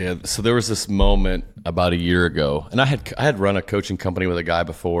 Yeah. So there was this moment about a year ago, and I had run a coaching company with a guy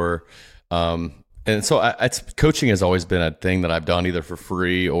before, And so coaching has always been a thing that I've done either for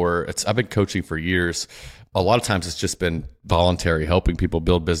free or I've been coaching for years. A lot of times it's just been voluntary, helping people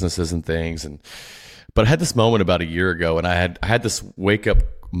build businesses and things. But I had this moment about a year ago, and I had this wake up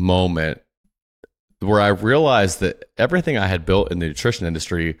moment where I realized that everything I had built in the nutrition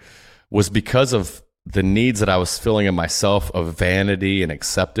industry was because of the needs that I was filling in myself of vanity and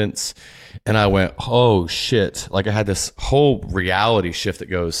acceptance. And I went, oh shit. Like I had this whole reality shift that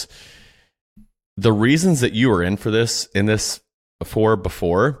goes, the reasons that you were in this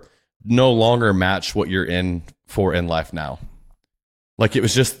before no longer match what you're in for in life now. Like it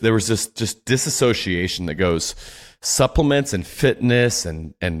was just, there was this just disassociation that goes supplements and fitness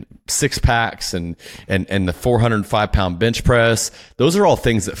and six packs and the 405 pound bench press. Those are all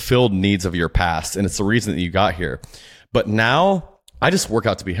things that filled needs of your past. And it's the reason that you got here. But now I just work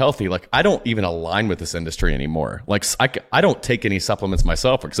out to be healthy. Like I don't even align with this industry anymore. Like I don't take any supplements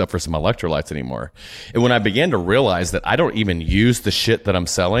myself except for some electrolytes anymore. And when I began to realize that I don't even use the shit that I'm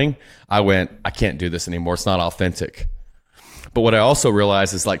selling, I went, I can't do this anymore. It's not authentic. But what I also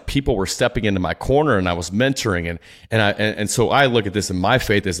realized is like people were stepping into my corner and I was mentoring and so I look at this in my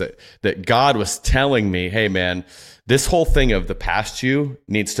faith is that God was telling me, hey man, this whole thing of the past you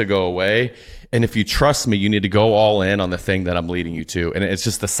needs to go away. And if you trust me, you need to go all in on the thing that I'm leading you to. And it's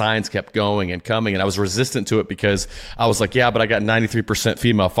just the signs kept going and coming. And I was resistant to it because I was like, yeah, but I got 93%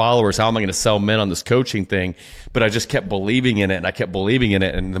 female followers. How am I going to sell men on this coaching thing? But I just kept believing in it and I kept believing in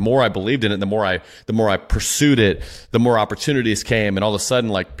it. And the more I believed in it, the more I pursued it, the more opportunities came. And all of a sudden,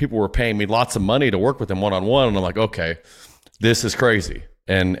 like people were paying me lots of money to work with them one-on-one. And I'm like, okay, this is crazy.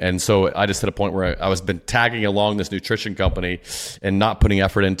 And so I just hit a point where I was been tagging along this nutrition company and not putting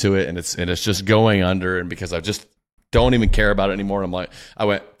effort into it. And it's just going under. And because I just don't even care about it anymore. I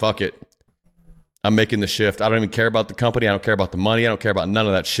went, fuck it. I'm making the shift. I don't even care about the company. I don't care about the money. I don't care about none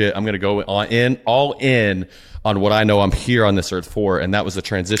of that shit. I'm going to go all in on what I know I'm here on this earth for. And that was a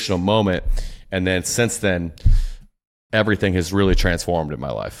transitional moment. And then since then, everything has really transformed in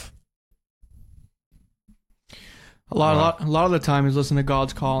my life. A lot of the time is listen to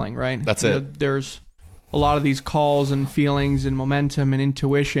God's calling, right? That's it. There's a lot of these calls and feelings and momentum and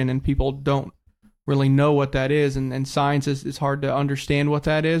intuition, and people don't really know what that is. And science is hard to understand what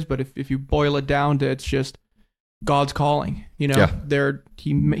that is. But if you boil it down to it's just God's calling, he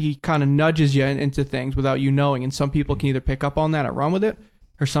kind of nudges you into things without you knowing. And some people can either pick up on that and run with it,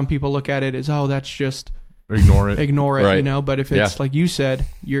 or some people look at it as, oh, that's just ignore it, right. But if it's like you said,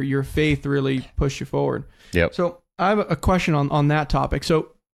 your faith really pushed you forward. Yep. So I have a question on that topic.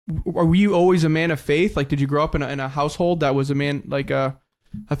 So were you always a man of faith? Like, did you grow up in a household that was a man, like a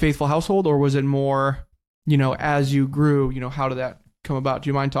faithful household, or was it more, as you grew, how did that come about?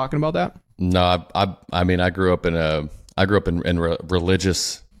 Do you mind talking about that? No, I mean, I grew up in a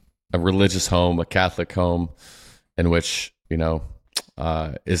religious home, a Catholic home, in which,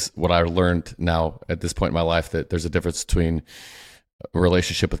 is what I learned now at this point in my life, that there's a difference between a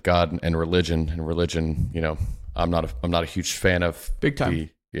relationship with God and religion. And religion, I'm not a huge fan of. Big time.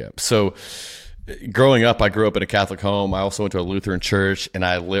 So growing up, I grew up in a Catholic home. I also went to a Lutheran church, and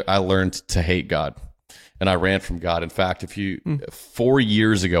I learned to hate God, and I ran from God. In fact, 4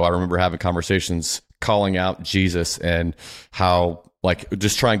 years ago, I remember having conversations calling out Jesus and how, like,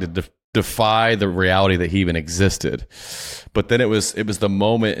 just trying to defy the reality that he even existed. But then it was the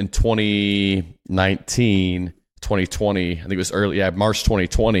moment in 2020, I think it was March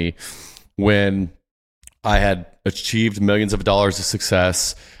 2020, when I had achieved millions of dollars of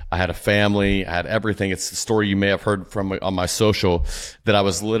success. I had a family. I had everything. It's the story you may have heard from on my social, that I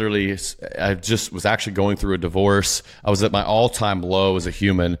was actually going through a divorce. I was at my all-time low as a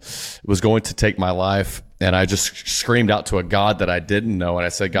human, was going to take my life. And I just screamed out to a God that I didn't know. And I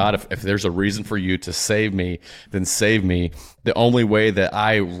said, God, if there's a reason for you to save me, then save me. The only way that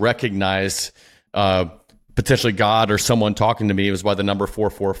I recognized potentially God or someone talking to me, it was by the number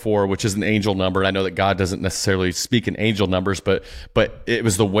 444, which is an angel number. And I know that God doesn't necessarily speak in angel numbers, but it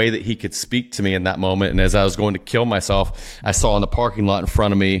was the way that he could speak to me in that moment. And as I was going to kill myself, I saw in the parking lot in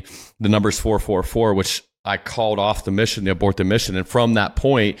front of me the numbers 444, which I called off the mission, to abort the mission. And from that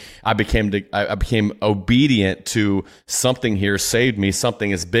point, I became obedient to something here saved me. Something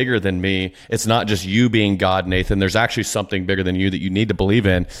is bigger than me. It's not just you being God, Nathan. There's actually something bigger than you that you need to believe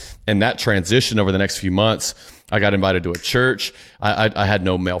in. And that transition over the next few months, I got invited to a church. I had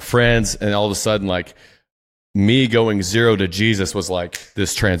no male friends. And all of a sudden, like, me going zero to Jesus was like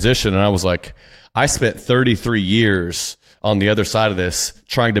this transition. And I was like, I spent 33 years on the other side of this,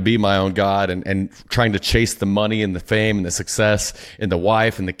 trying to be my own God and trying to chase the money and the fame and the success and the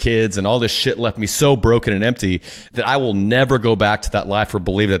wife and the kids, and all this shit left me so broken and empty that I will never go back to that life or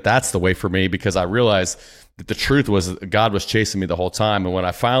believe that that's the way for me, because I realized that the truth was that God was chasing me the whole time. And when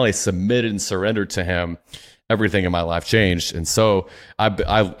I finally submitted and surrendered to him, everything in my life changed. And so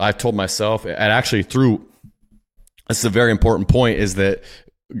I told myself, and actually through, this is a very important point, is that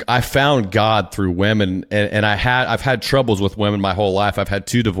I found God through women, and I've had troubles with women my whole life. I've had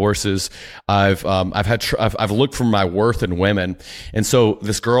 2 divorces. I've looked for my worth in women. And so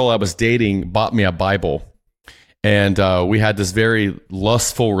this girl I was dating bought me a Bible, and we had this very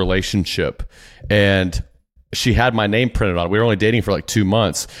lustful relationship, and she had my name printed on it. We were only dating for like 2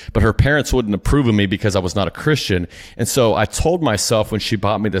 months, but her parents wouldn't approve of me because I was not a Christian. And so I told myself when she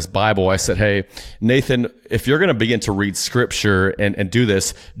bought me this Bible, I said, hey, Nathan, if you're going to begin to read scripture and do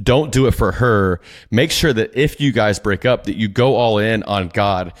this, don't do it for her. Make sure that if you guys break up, that you go all in on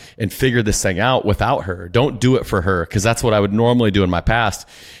God and figure this thing out without her. Don't do it for her, because that's what I would normally do in my past.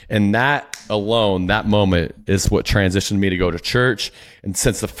 And that alone, that moment, is what transitioned me to go to church. And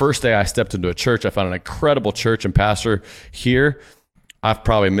since the first day I stepped into a church, I found an incredible church and pastor here. I've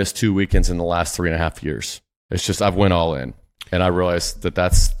probably missed 2 weekends in the last 3.5 years. It's just, I've went all in, and I realized that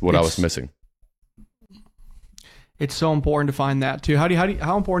that's what I was missing. It's so important to find that too. How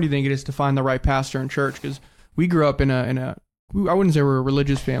important do you think it is to find the right pastor in church? Because we grew up in a I wouldn't say we're a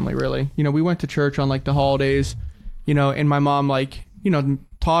religious family, really. You know, we went to church on like the holidays, you know, and my mom, like, you know,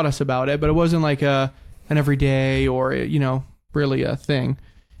 taught us about it, but it wasn't like an everyday or, you know, really a thing.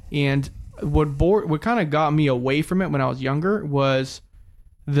 And what kind of got me away from it when I was younger was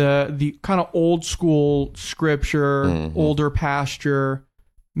the kind of old school scripture, older pasture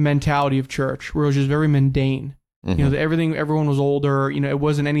mentality of church, where it was just very mundane. You know, everyone was older. You know, it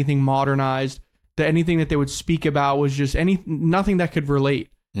wasn't anything modernized. That anything that they would speak about was just nothing that could relate.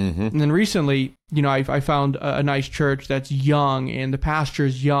 And then recently, you know, I found a nice church that's young, and the pastor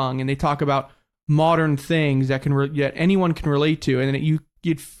is young, and they talk about modern things that that anyone can relate to, and then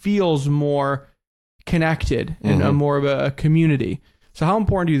it feels more connected and more of a community. So how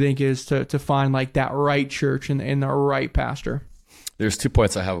important do you think it is to find like that right church and the right pastor? There's 2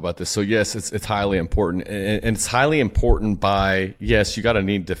 points I have about this. So yes, it's highly important, and it's highly important by, yes, you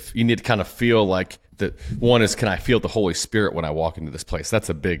need to kind of feel like that. One is, can I feel the Holy Spirit when I walk into this place? That's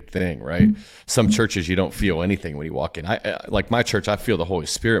a big thing, right? Some churches you don't feel anything when you walk in. I like my church, I feel the Holy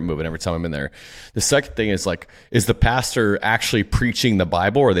Spirit moving every time I'm in there. The second thing is, like, is the pastor actually preaching the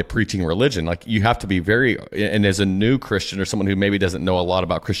Bible, or are they preaching religion? Like, you have to be and as a new Christian or someone who maybe doesn't know a lot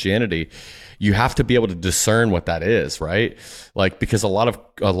about Christianity, you have to be able to discern what that is, right? Like, because a lot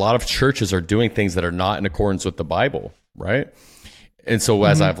of churches are doing things that are not in accordance with the Bible, right? And so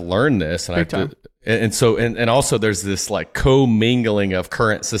as I've learned this, and also there's this like co-mingling of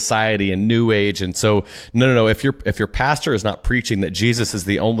current society and new age. And so no, if your pastor is not preaching that Jesus is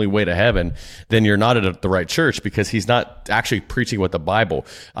the only way to heaven, then you're not at the right church, because he's not actually preaching what the Bible.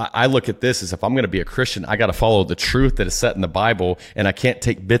 I look at this as, if I'm going to be a Christian, I got to follow the truth that is set in the Bible, and I can't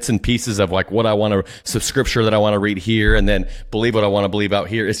take bits and pieces of like what I want to, some scripture that I want to read here, and then believe what I want to believe out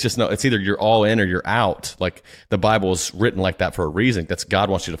here. It's just, no, it's either you're all in or you're out. Like, the Bible is written like that for a reason. That's, God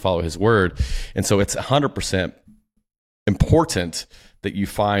wants you to follow his word. And so it's 100% important that you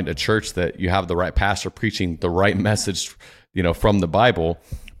find a church that you have the right pastor preaching the right message, you know, from the Bible,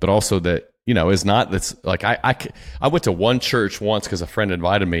 but also that, you know, is not, that's like, I went to one church once because a friend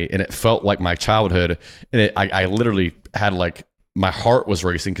invited me, and it felt like my childhood. And I literally had like, my heart was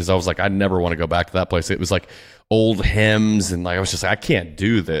racing, because I was like, I never want to go back to that place. It was like old hymns, and like, I was just like, I can't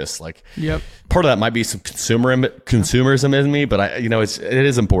do this. Like, yep. Part of that might be some consumerism in me, but you know, it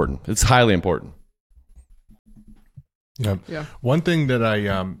is important. It's highly important. Yeah. One thing that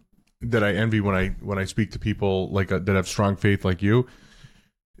I envy when I speak to people like that have strong faith like you,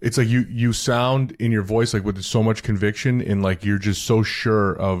 it's like you sound in your voice like with so much conviction, and like you're just so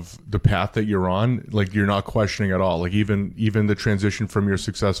sure of the path that you're on, like you're not questioning at all. Like even the transition from your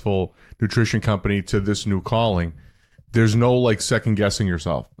successful nutrition company to this new calling, there's no like second guessing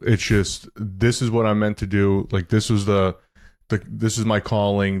yourself. It's just, this is what I'm meant to do. Like, this is this is my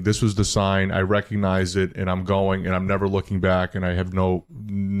calling. This was the sign. I recognize it, and I'm going, and I'm never looking back, and I have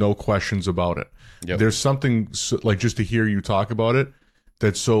no questions about it. Yep. There's something like, just to hear you talk about it,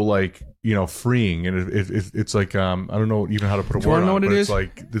 that's so like, you know, freeing, and it's like I don't know even how to put a word on it, but it's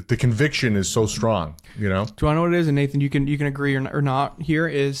like the conviction is so strong, you know. Do I know what it is? And Nathan, you can agree or not. Here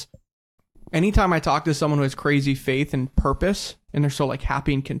is, anytime I talk to someone who has crazy faith and purpose, and they're so like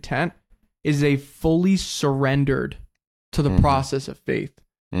happy and content, is they fully surrendered to the process of faith.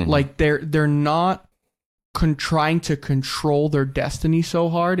 Like they're not trying to control their destiny so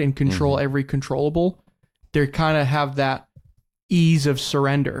hard and control every controllable, they kind of have that ease of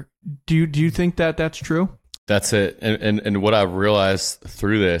surrender. Do you think that that's true? That's it. And what I've realized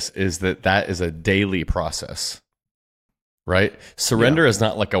through this is that is a daily process, right? Surrender is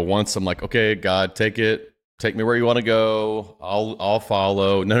not like a once I'm like, okay, God, take me where you want to go. I'll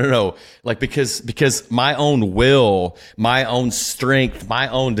follow. No. Like, because my own will, my own strength, my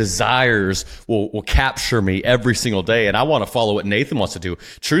own desires will capture me every single day. And I want to follow what Nathan wants to do.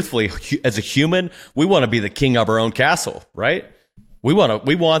 Truthfully, as a human, we want to be the king of our own castle, right? We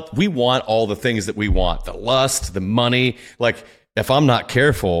want all the things that we want, the lust, the money. Like, if I'm not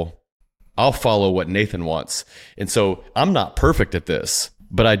careful, I'll follow what Nathan wants. And so I'm not perfect at this,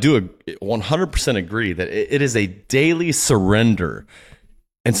 but I do 100% agree that it is a daily surrender.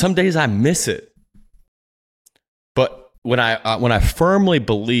 And some days I miss it. But when I firmly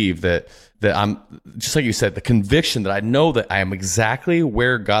believe that I'm, just like you said, the conviction that I know that I am exactly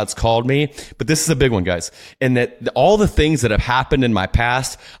where God's called me. But this is a big one, guys. And that all the things that have happened in my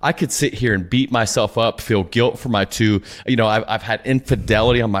past, I could sit here and beat myself up, feel guilt for my I've had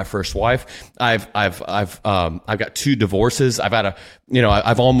infidelity on my first wife. I've got 2 divorces.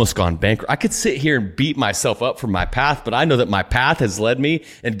 I've almost gone bankrupt. I could sit here and beat myself up for my path, but I know that my path has led me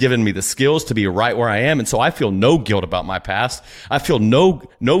and given me the skills to be right where I am. And so I feel no guilt about my past. I feel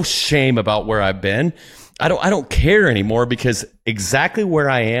no shame about where I've been. I don't care anymore, because exactly where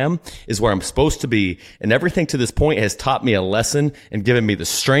I am is where I'm supposed to be. And everything to this point has taught me a lesson and given me the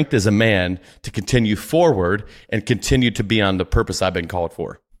strength as a man to continue forward and continue to be on the purpose I've been called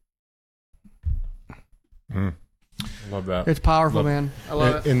for. Love that. It's powerful, man. I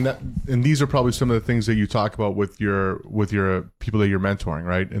love it. And these are probably some of the things that you talk about with your people that you're mentoring,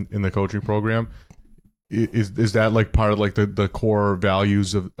 right? In the coaching program. Is that like part of like the core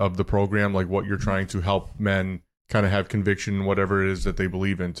values of the program, like what you're trying to help men kind of have conviction in whatever it is that they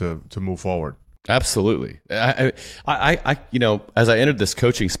believe in to move forward? Absolutely. I as I entered this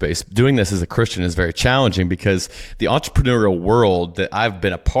coaching space, doing this as a Christian is very challenging, because the entrepreneurial world that I've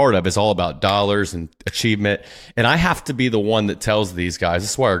been a part of is all about dollars and achievement. And I have to be the one that tells these guys,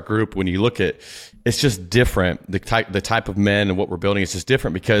 this is why our group, when you look at, it's just different. The type of men and what we're building is just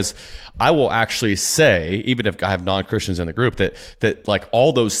different, because I will actually say, even if I have non-Christians in the group, that like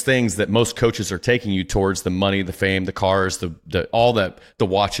all those things that most coaches are taking you towards, the money, the fame, the cars, the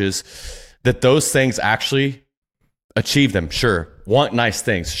watches, that those things actually achieve them. Sure. Want nice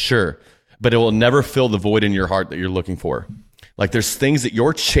things. Sure. But it will never fill the void in your heart that you're looking for. Like, there's things that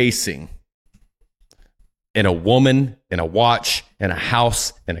you're chasing in a woman, in a watch, in a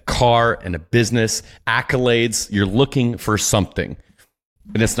house, in a car, in a business, accolades. You're looking for something.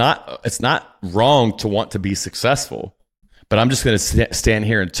 And it's not wrong to want to be successful. But I'm just going to stand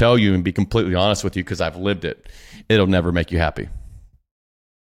here and tell you and be completely honest with you, because I've lived it. It'll never make you happy.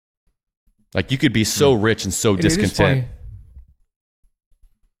 Like, you could be so rich and so discontent.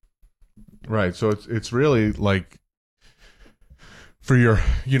 Right. So it's really like, for your,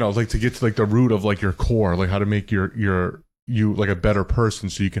 like, to get to like the root of like your core, like how to make you like a better person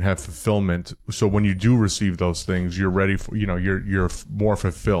so you can have fulfillment. So when you do receive those things, you're ready for, you're more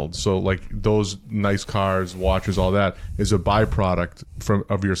fulfilled. So like those nice cars, watches, all that is a byproduct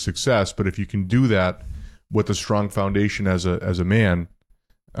of your success. But if you can do that with a strong foundation as a man,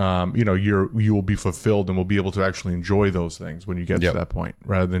 you will be fulfilled and will be able to actually enjoy those things when you get to that point,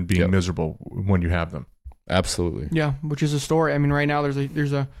 rather than being miserable when you have them. Absolutely. Yeah, which is a story. I mean, right now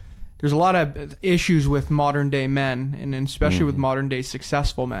there's a lot of issues with modern day men, and especially with modern day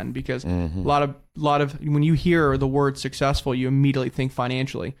successful men, because a lot of when you hear the word successful, you immediately think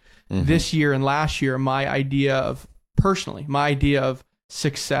financially. This year and last year, my idea of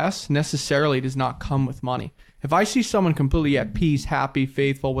success necessarily does not come with money. If I see someone completely at peace, happy,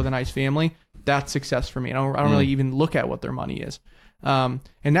 faithful, with a nice family, that's success for me. I don't really even look at what their money is. And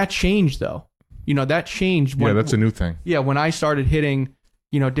that changed, though. That changed. That's a new thing. Yeah, when I started hitting,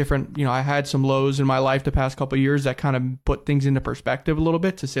 different, I had some lows in my life the past couple of years that kind of put things into perspective a little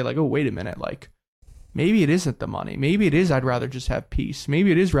bit, to say like, oh, wait a minute, like, maybe it isn't the money. Maybe it is I'd rather just have peace.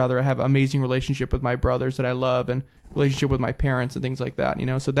 Maybe it is rather I have an amazing relationship with my brothers that I love, and relationship with my parents and things like that,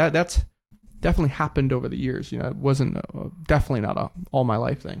 So that's definitely happened over the years. It wasn't definitely not a all my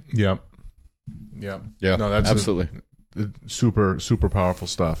life thing. Yeah. No, that's absolutely super, super powerful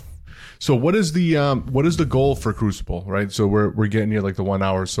stuff. So what is the goal for Crucible, right? So we're getting near like the 1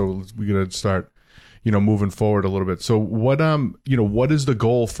 hour, so we got to start, moving forward a little bit. So what is the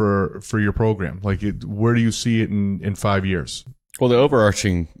goal for your program? Like, where do you see it in 5 years? Well, the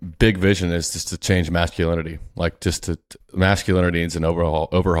overarching big vision is just to change masculinity. Like, masculinity needs an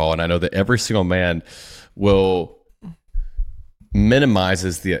overhaul. And I know that every single man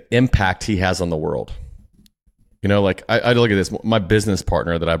minimizes the impact he has on the world. You know, like I look at this, my business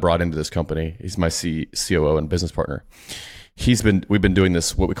partner that I brought into this company, he's my COO and business partner. We've been doing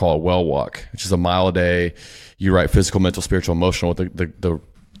this, what we call a well walk, which is a mile a day. You write physical, mental, spiritual, emotional.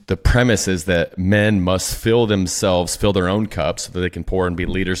 The premise is that men must fill their own cups so that they can pour and be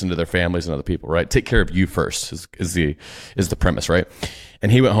leaders into their families and other people, right? Take care of you first is the premise, right?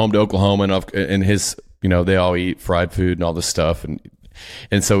 And he went home to Oklahoma and his, you know, they all eat fried food and all this stuff. And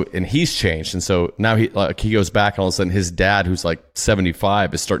he's changed. And so now he goes back and all of a sudden his dad, who's like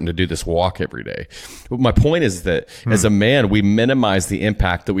 75, is starting to do this walk every day. But my point is that as a man, we minimize the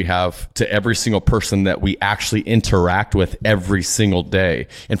impact that we have to every single person that we actually interact with every single day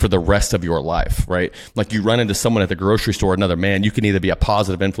and for the rest of your life, right? Like you run into someone at the grocery store, another man, you can either be a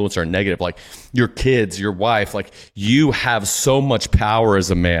positive influence or a negative, like your kids, your wife, like you have so much power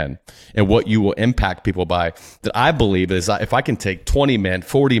as a man and what you will impact people by that I believe is if I can take 20 men,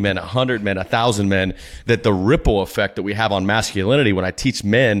 40 men, 100 men, 1,000 men, that the ripple effect that we have on masculinity when I teach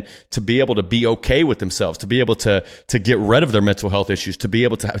men to be able to be okay with themselves, to be able to get rid of their mental health issues, to be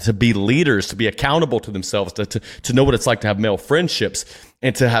able to be leaders, to be accountable to themselves, to know what it's like to have male friendships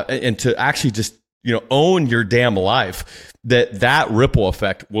and to actually just, you know, own your damn life, that ripple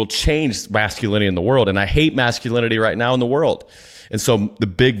effect will change masculinity in the world. And I hate masculinity right now in the world. And so the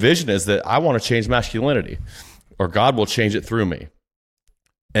big vision is that I want to change masculinity, or God will change it through me.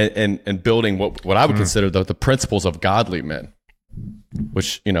 And building what I would consider the principles of godly men,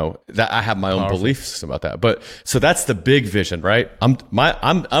 which, you know, that I have my own belief system about that. But so that's the big vision, right?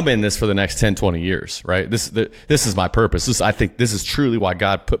 I'm in this for the next 10, 20 years, right? This is my purpose. I think this is truly why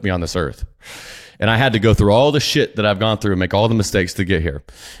God put me on this earth. And I had to go through all the shit that I've gone through and make all the mistakes to get here.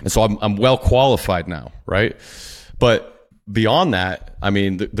 And so I'm well qualified now, right? But beyond that, I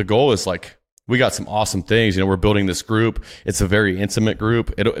mean, the goal is like, we got some awesome things. You know, we're building this group. It's a very intimate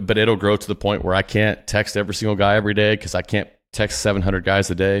group, but it'll grow to the point where I can't text every single guy every day because I can't text 700 guys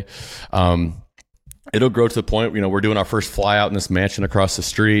a day. It'll grow to the point, you know, we're doing our first fly out in this mansion across the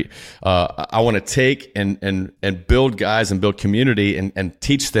street. I want to take and build guys and build community and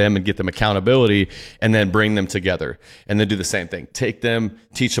teach them and get them accountability and then bring them together and then do the same thing. Take them,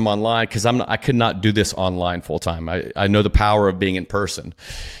 teach them online because I could not do this online full time. I know the power of being in person.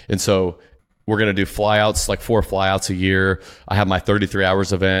 And so we're going to do flyouts, like 4 flyouts a year. I have my 33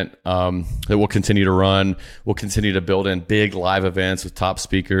 hours event that we'll continue to run. We'll continue to build in big live events with top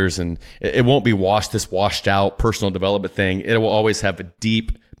speakers. And it won't be washed out personal development thing. It will always have a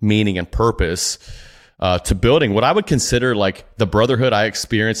deep meaning and purpose to building what I would consider like the brotherhood I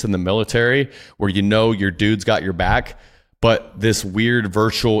experienced in the military, where you know your dude's got your back, but this weird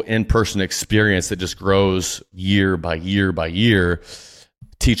virtual in-person experience that just grows year by year by year,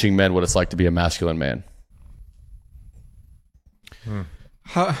 teaching men what it's like to be a masculine man.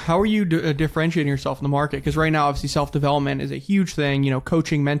 How are you differentiating yourself in the market? Because right now, obviously, self-development is a huge thing. You know,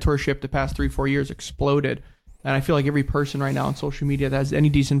 coaching, mentorship the past 3-4 years exploded. And I feel like every person right now on social media that has any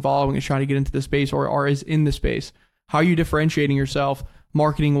decent following is trying to get into the space or is in the space. How are you differentiating yourself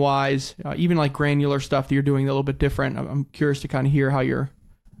marketing-wise, even like granular stuff that you're doing a little bit different? I'm curious to kind of hear how you're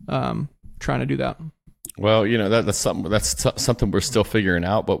trying to do that. Well, you know, that's something we're still figuring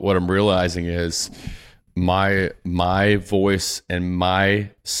out. But what I'm realizing is my voice and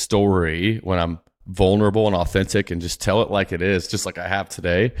my story, when I'm vulnerable and authentic and just tell it like it is, just like I have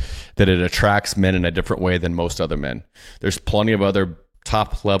today, that it attracts men in a different way than most other men. There's plenty of other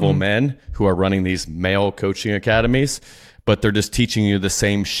top level men who are running these male coaching academies, but they're just teaching you the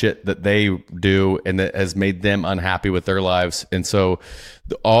same shit that they do and that has made them unhappy with their lives. And so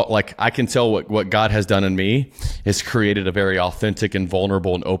I can tell what God has done in me is created a very authentic and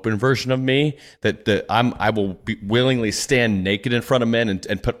vulnerable and open version of me that I will willingly stand naked in front of men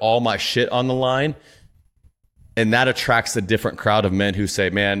and put all my shit on the line. And that attracts a different crowd of men who say,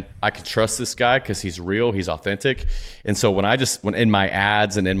 man, I can trust this guy because he's real, he's authentic. And so when in my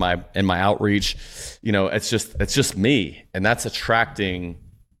ads and in my outreach, you know, it's just me, and that's attracting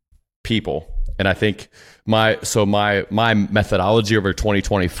people. And I think my methodology over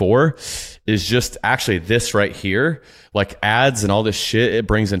 2024 is just actually this right here, like ads and all this shit. It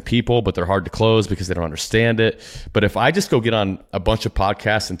brings in people, but they're hard to close because they don't understand it. But if I just go get on a bunch of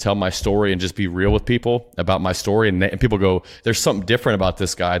podcasts and tell my story and just be real with people about my story, and people go, there's something different about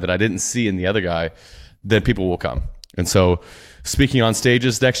this guy that I didn't see in the other guy, then people will come. And so speaking on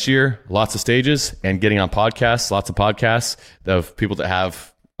stages next year, lots of stages, and getting on podcasts, lots of podcasts of people that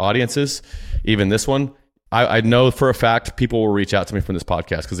have audiences. Even this one, I know for a fact people will reach out to me from this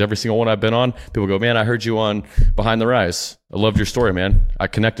podcast because every single one I've been on, people go, man, I heard you on Behind the Rise. I loved your story, man. I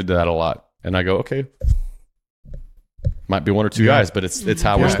connected to that a lot. And I go, okay, Might be one or two guys, but it's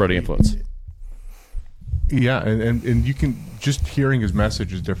how we're spreading influence. Yeah, and you can, just hearing his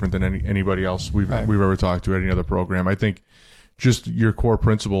message is different than anybody else we've ever talked to at any other program. I think just your core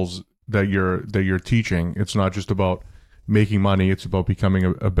principles that you're teaching, it's not just about making money, it's about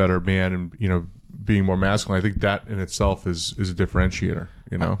becoming a better man and being more masculine. I think that in itself is a differentiator.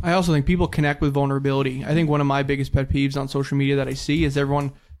 I also think people connect with vulnerability. I think one of my biggest pet peeves on social media that I see is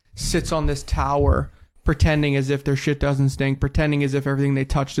everyone sits on this tower pretending as if their shit doesn't stink, pretending as if everything they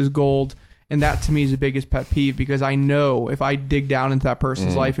touched is gold. And that to me is the biggest pet peeve, because I know if I dig down into that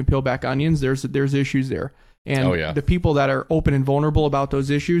person's life and peel back onions, there's issues there. And the people that are open and vulnerable about those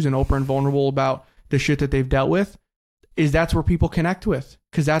issues and open and vulnerable about the shit that they've dealt with, that's where people connect with.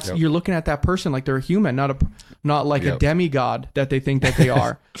 Because you're looking at that person like they're a human, not like a demigod that they think that they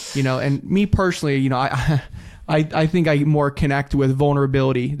are. And me personally, I think I more connect with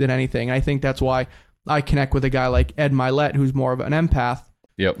vulnerability than anything. And I think that's why I connect with a guy like Ed Milet, who's more of an empath.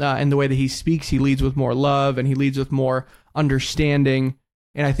 And the way that he speaks, he leads with more love and he leads with more understanding.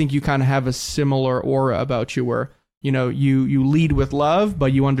 And I think you kind of have a similar aura about you where, you lead with love,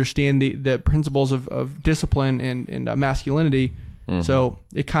 but you understand the principles of discipline and masculinity. Mm-hmm. So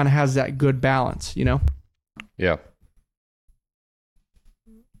it kind of has that good balance, Yeah.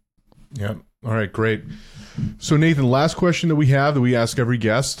 Yeah. All right, great. So Nathan, last question that we ask every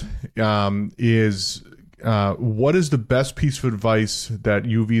guest is, what is the best piece of advice that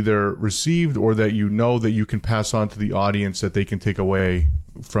you've either received or that that you can pass on to the audience that they can take away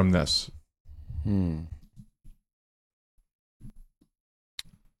from this?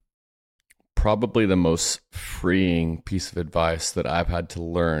 Probably the most freeing piece of advice that I've had to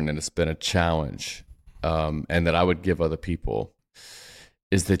learn, and it's been a challenge, and that I would give other people,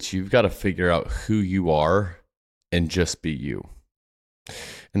 is that you've got to figure out who you are and just be you.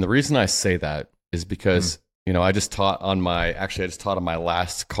 And the reason I say that is because, I just taught on my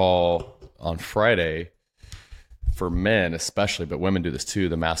last call on Friday for men especially, but women do this too,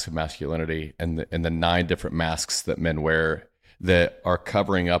 the mask of masculinity and the 9 different masks that men wear that are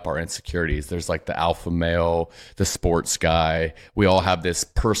covering up our insecurities. There's like the alpha male, the sports guy. We all have this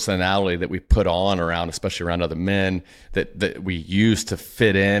personality that we put on around, especially around other men, that we use to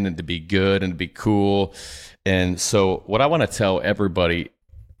fit in and to be good and to be cool. And so what I want to tell everybody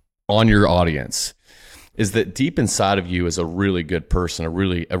on your audience is that deep inside of you is a really good person, a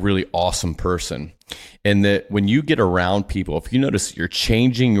really awesome person. And that when you get around people, if you notice, you're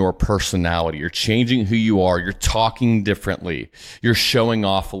changing your personality, you're changing who you are, you're talking differently, you're showing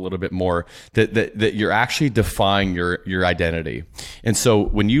off a little bit more, that you're actually defying your identity. And so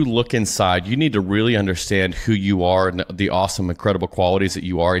when you look inside, you need to really understand who you are and the awesome, incredible qualities that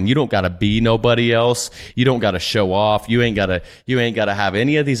you are. And you don't got to be nobody else. You don't got to show off. You ain't got to have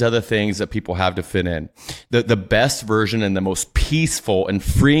any of these other things that people have to fit in. The best version and the most peaceful and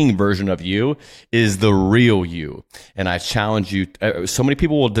freeing version of you is the real you. And I challenge you. So many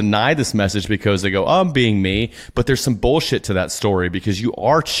people will deny this message because they go, oh, I'm being me. But there's some bullshit to that story, because you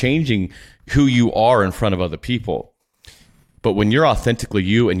are changing who you are in front of other people. But when you're authentically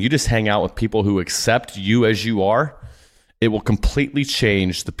you and you just hang out with people who accept you as you are, it will completely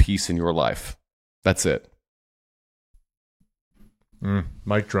change the peace in your life. That's it.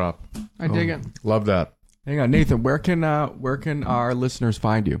 Mic drop. I dig it. Love that. Hang on, Nathan, where can our listeners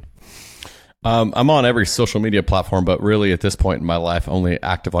find you? I'm on every social media platform, but really at this point in my life, only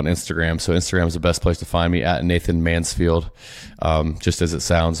active on Instagram. So Instagram is the best place to find me, at Nathan Mansfield, just as it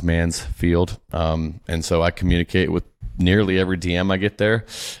sounds, Mansfield. And so I communicate with nearly every DM I get there.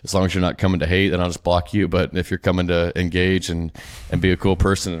 As long as you're not coming to hate, then I'll just block you. But if you're coming to engage and be a cool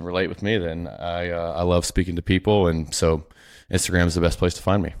person and relate with me, then I love speaking to people. And so Instagram is the best place to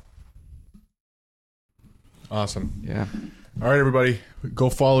find me. Awesome. Yeah. All right, everybody, go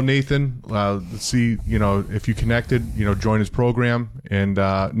follow Nathan. Let's see, if you connected, join his program. And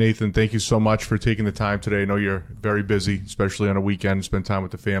Nathan, thank you so much for taking the time today. I know you're very busy, especially on a weekend, spend time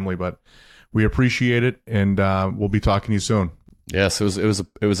with the family, but we appreciate it, and we'll be talking to you soon. Yes, it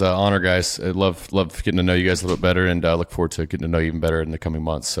was an honor, guys. I love getting to know you guys a little bit better, and look forward to getting to know you even better in the coming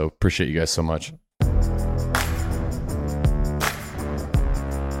months. So appreciate you guys so much.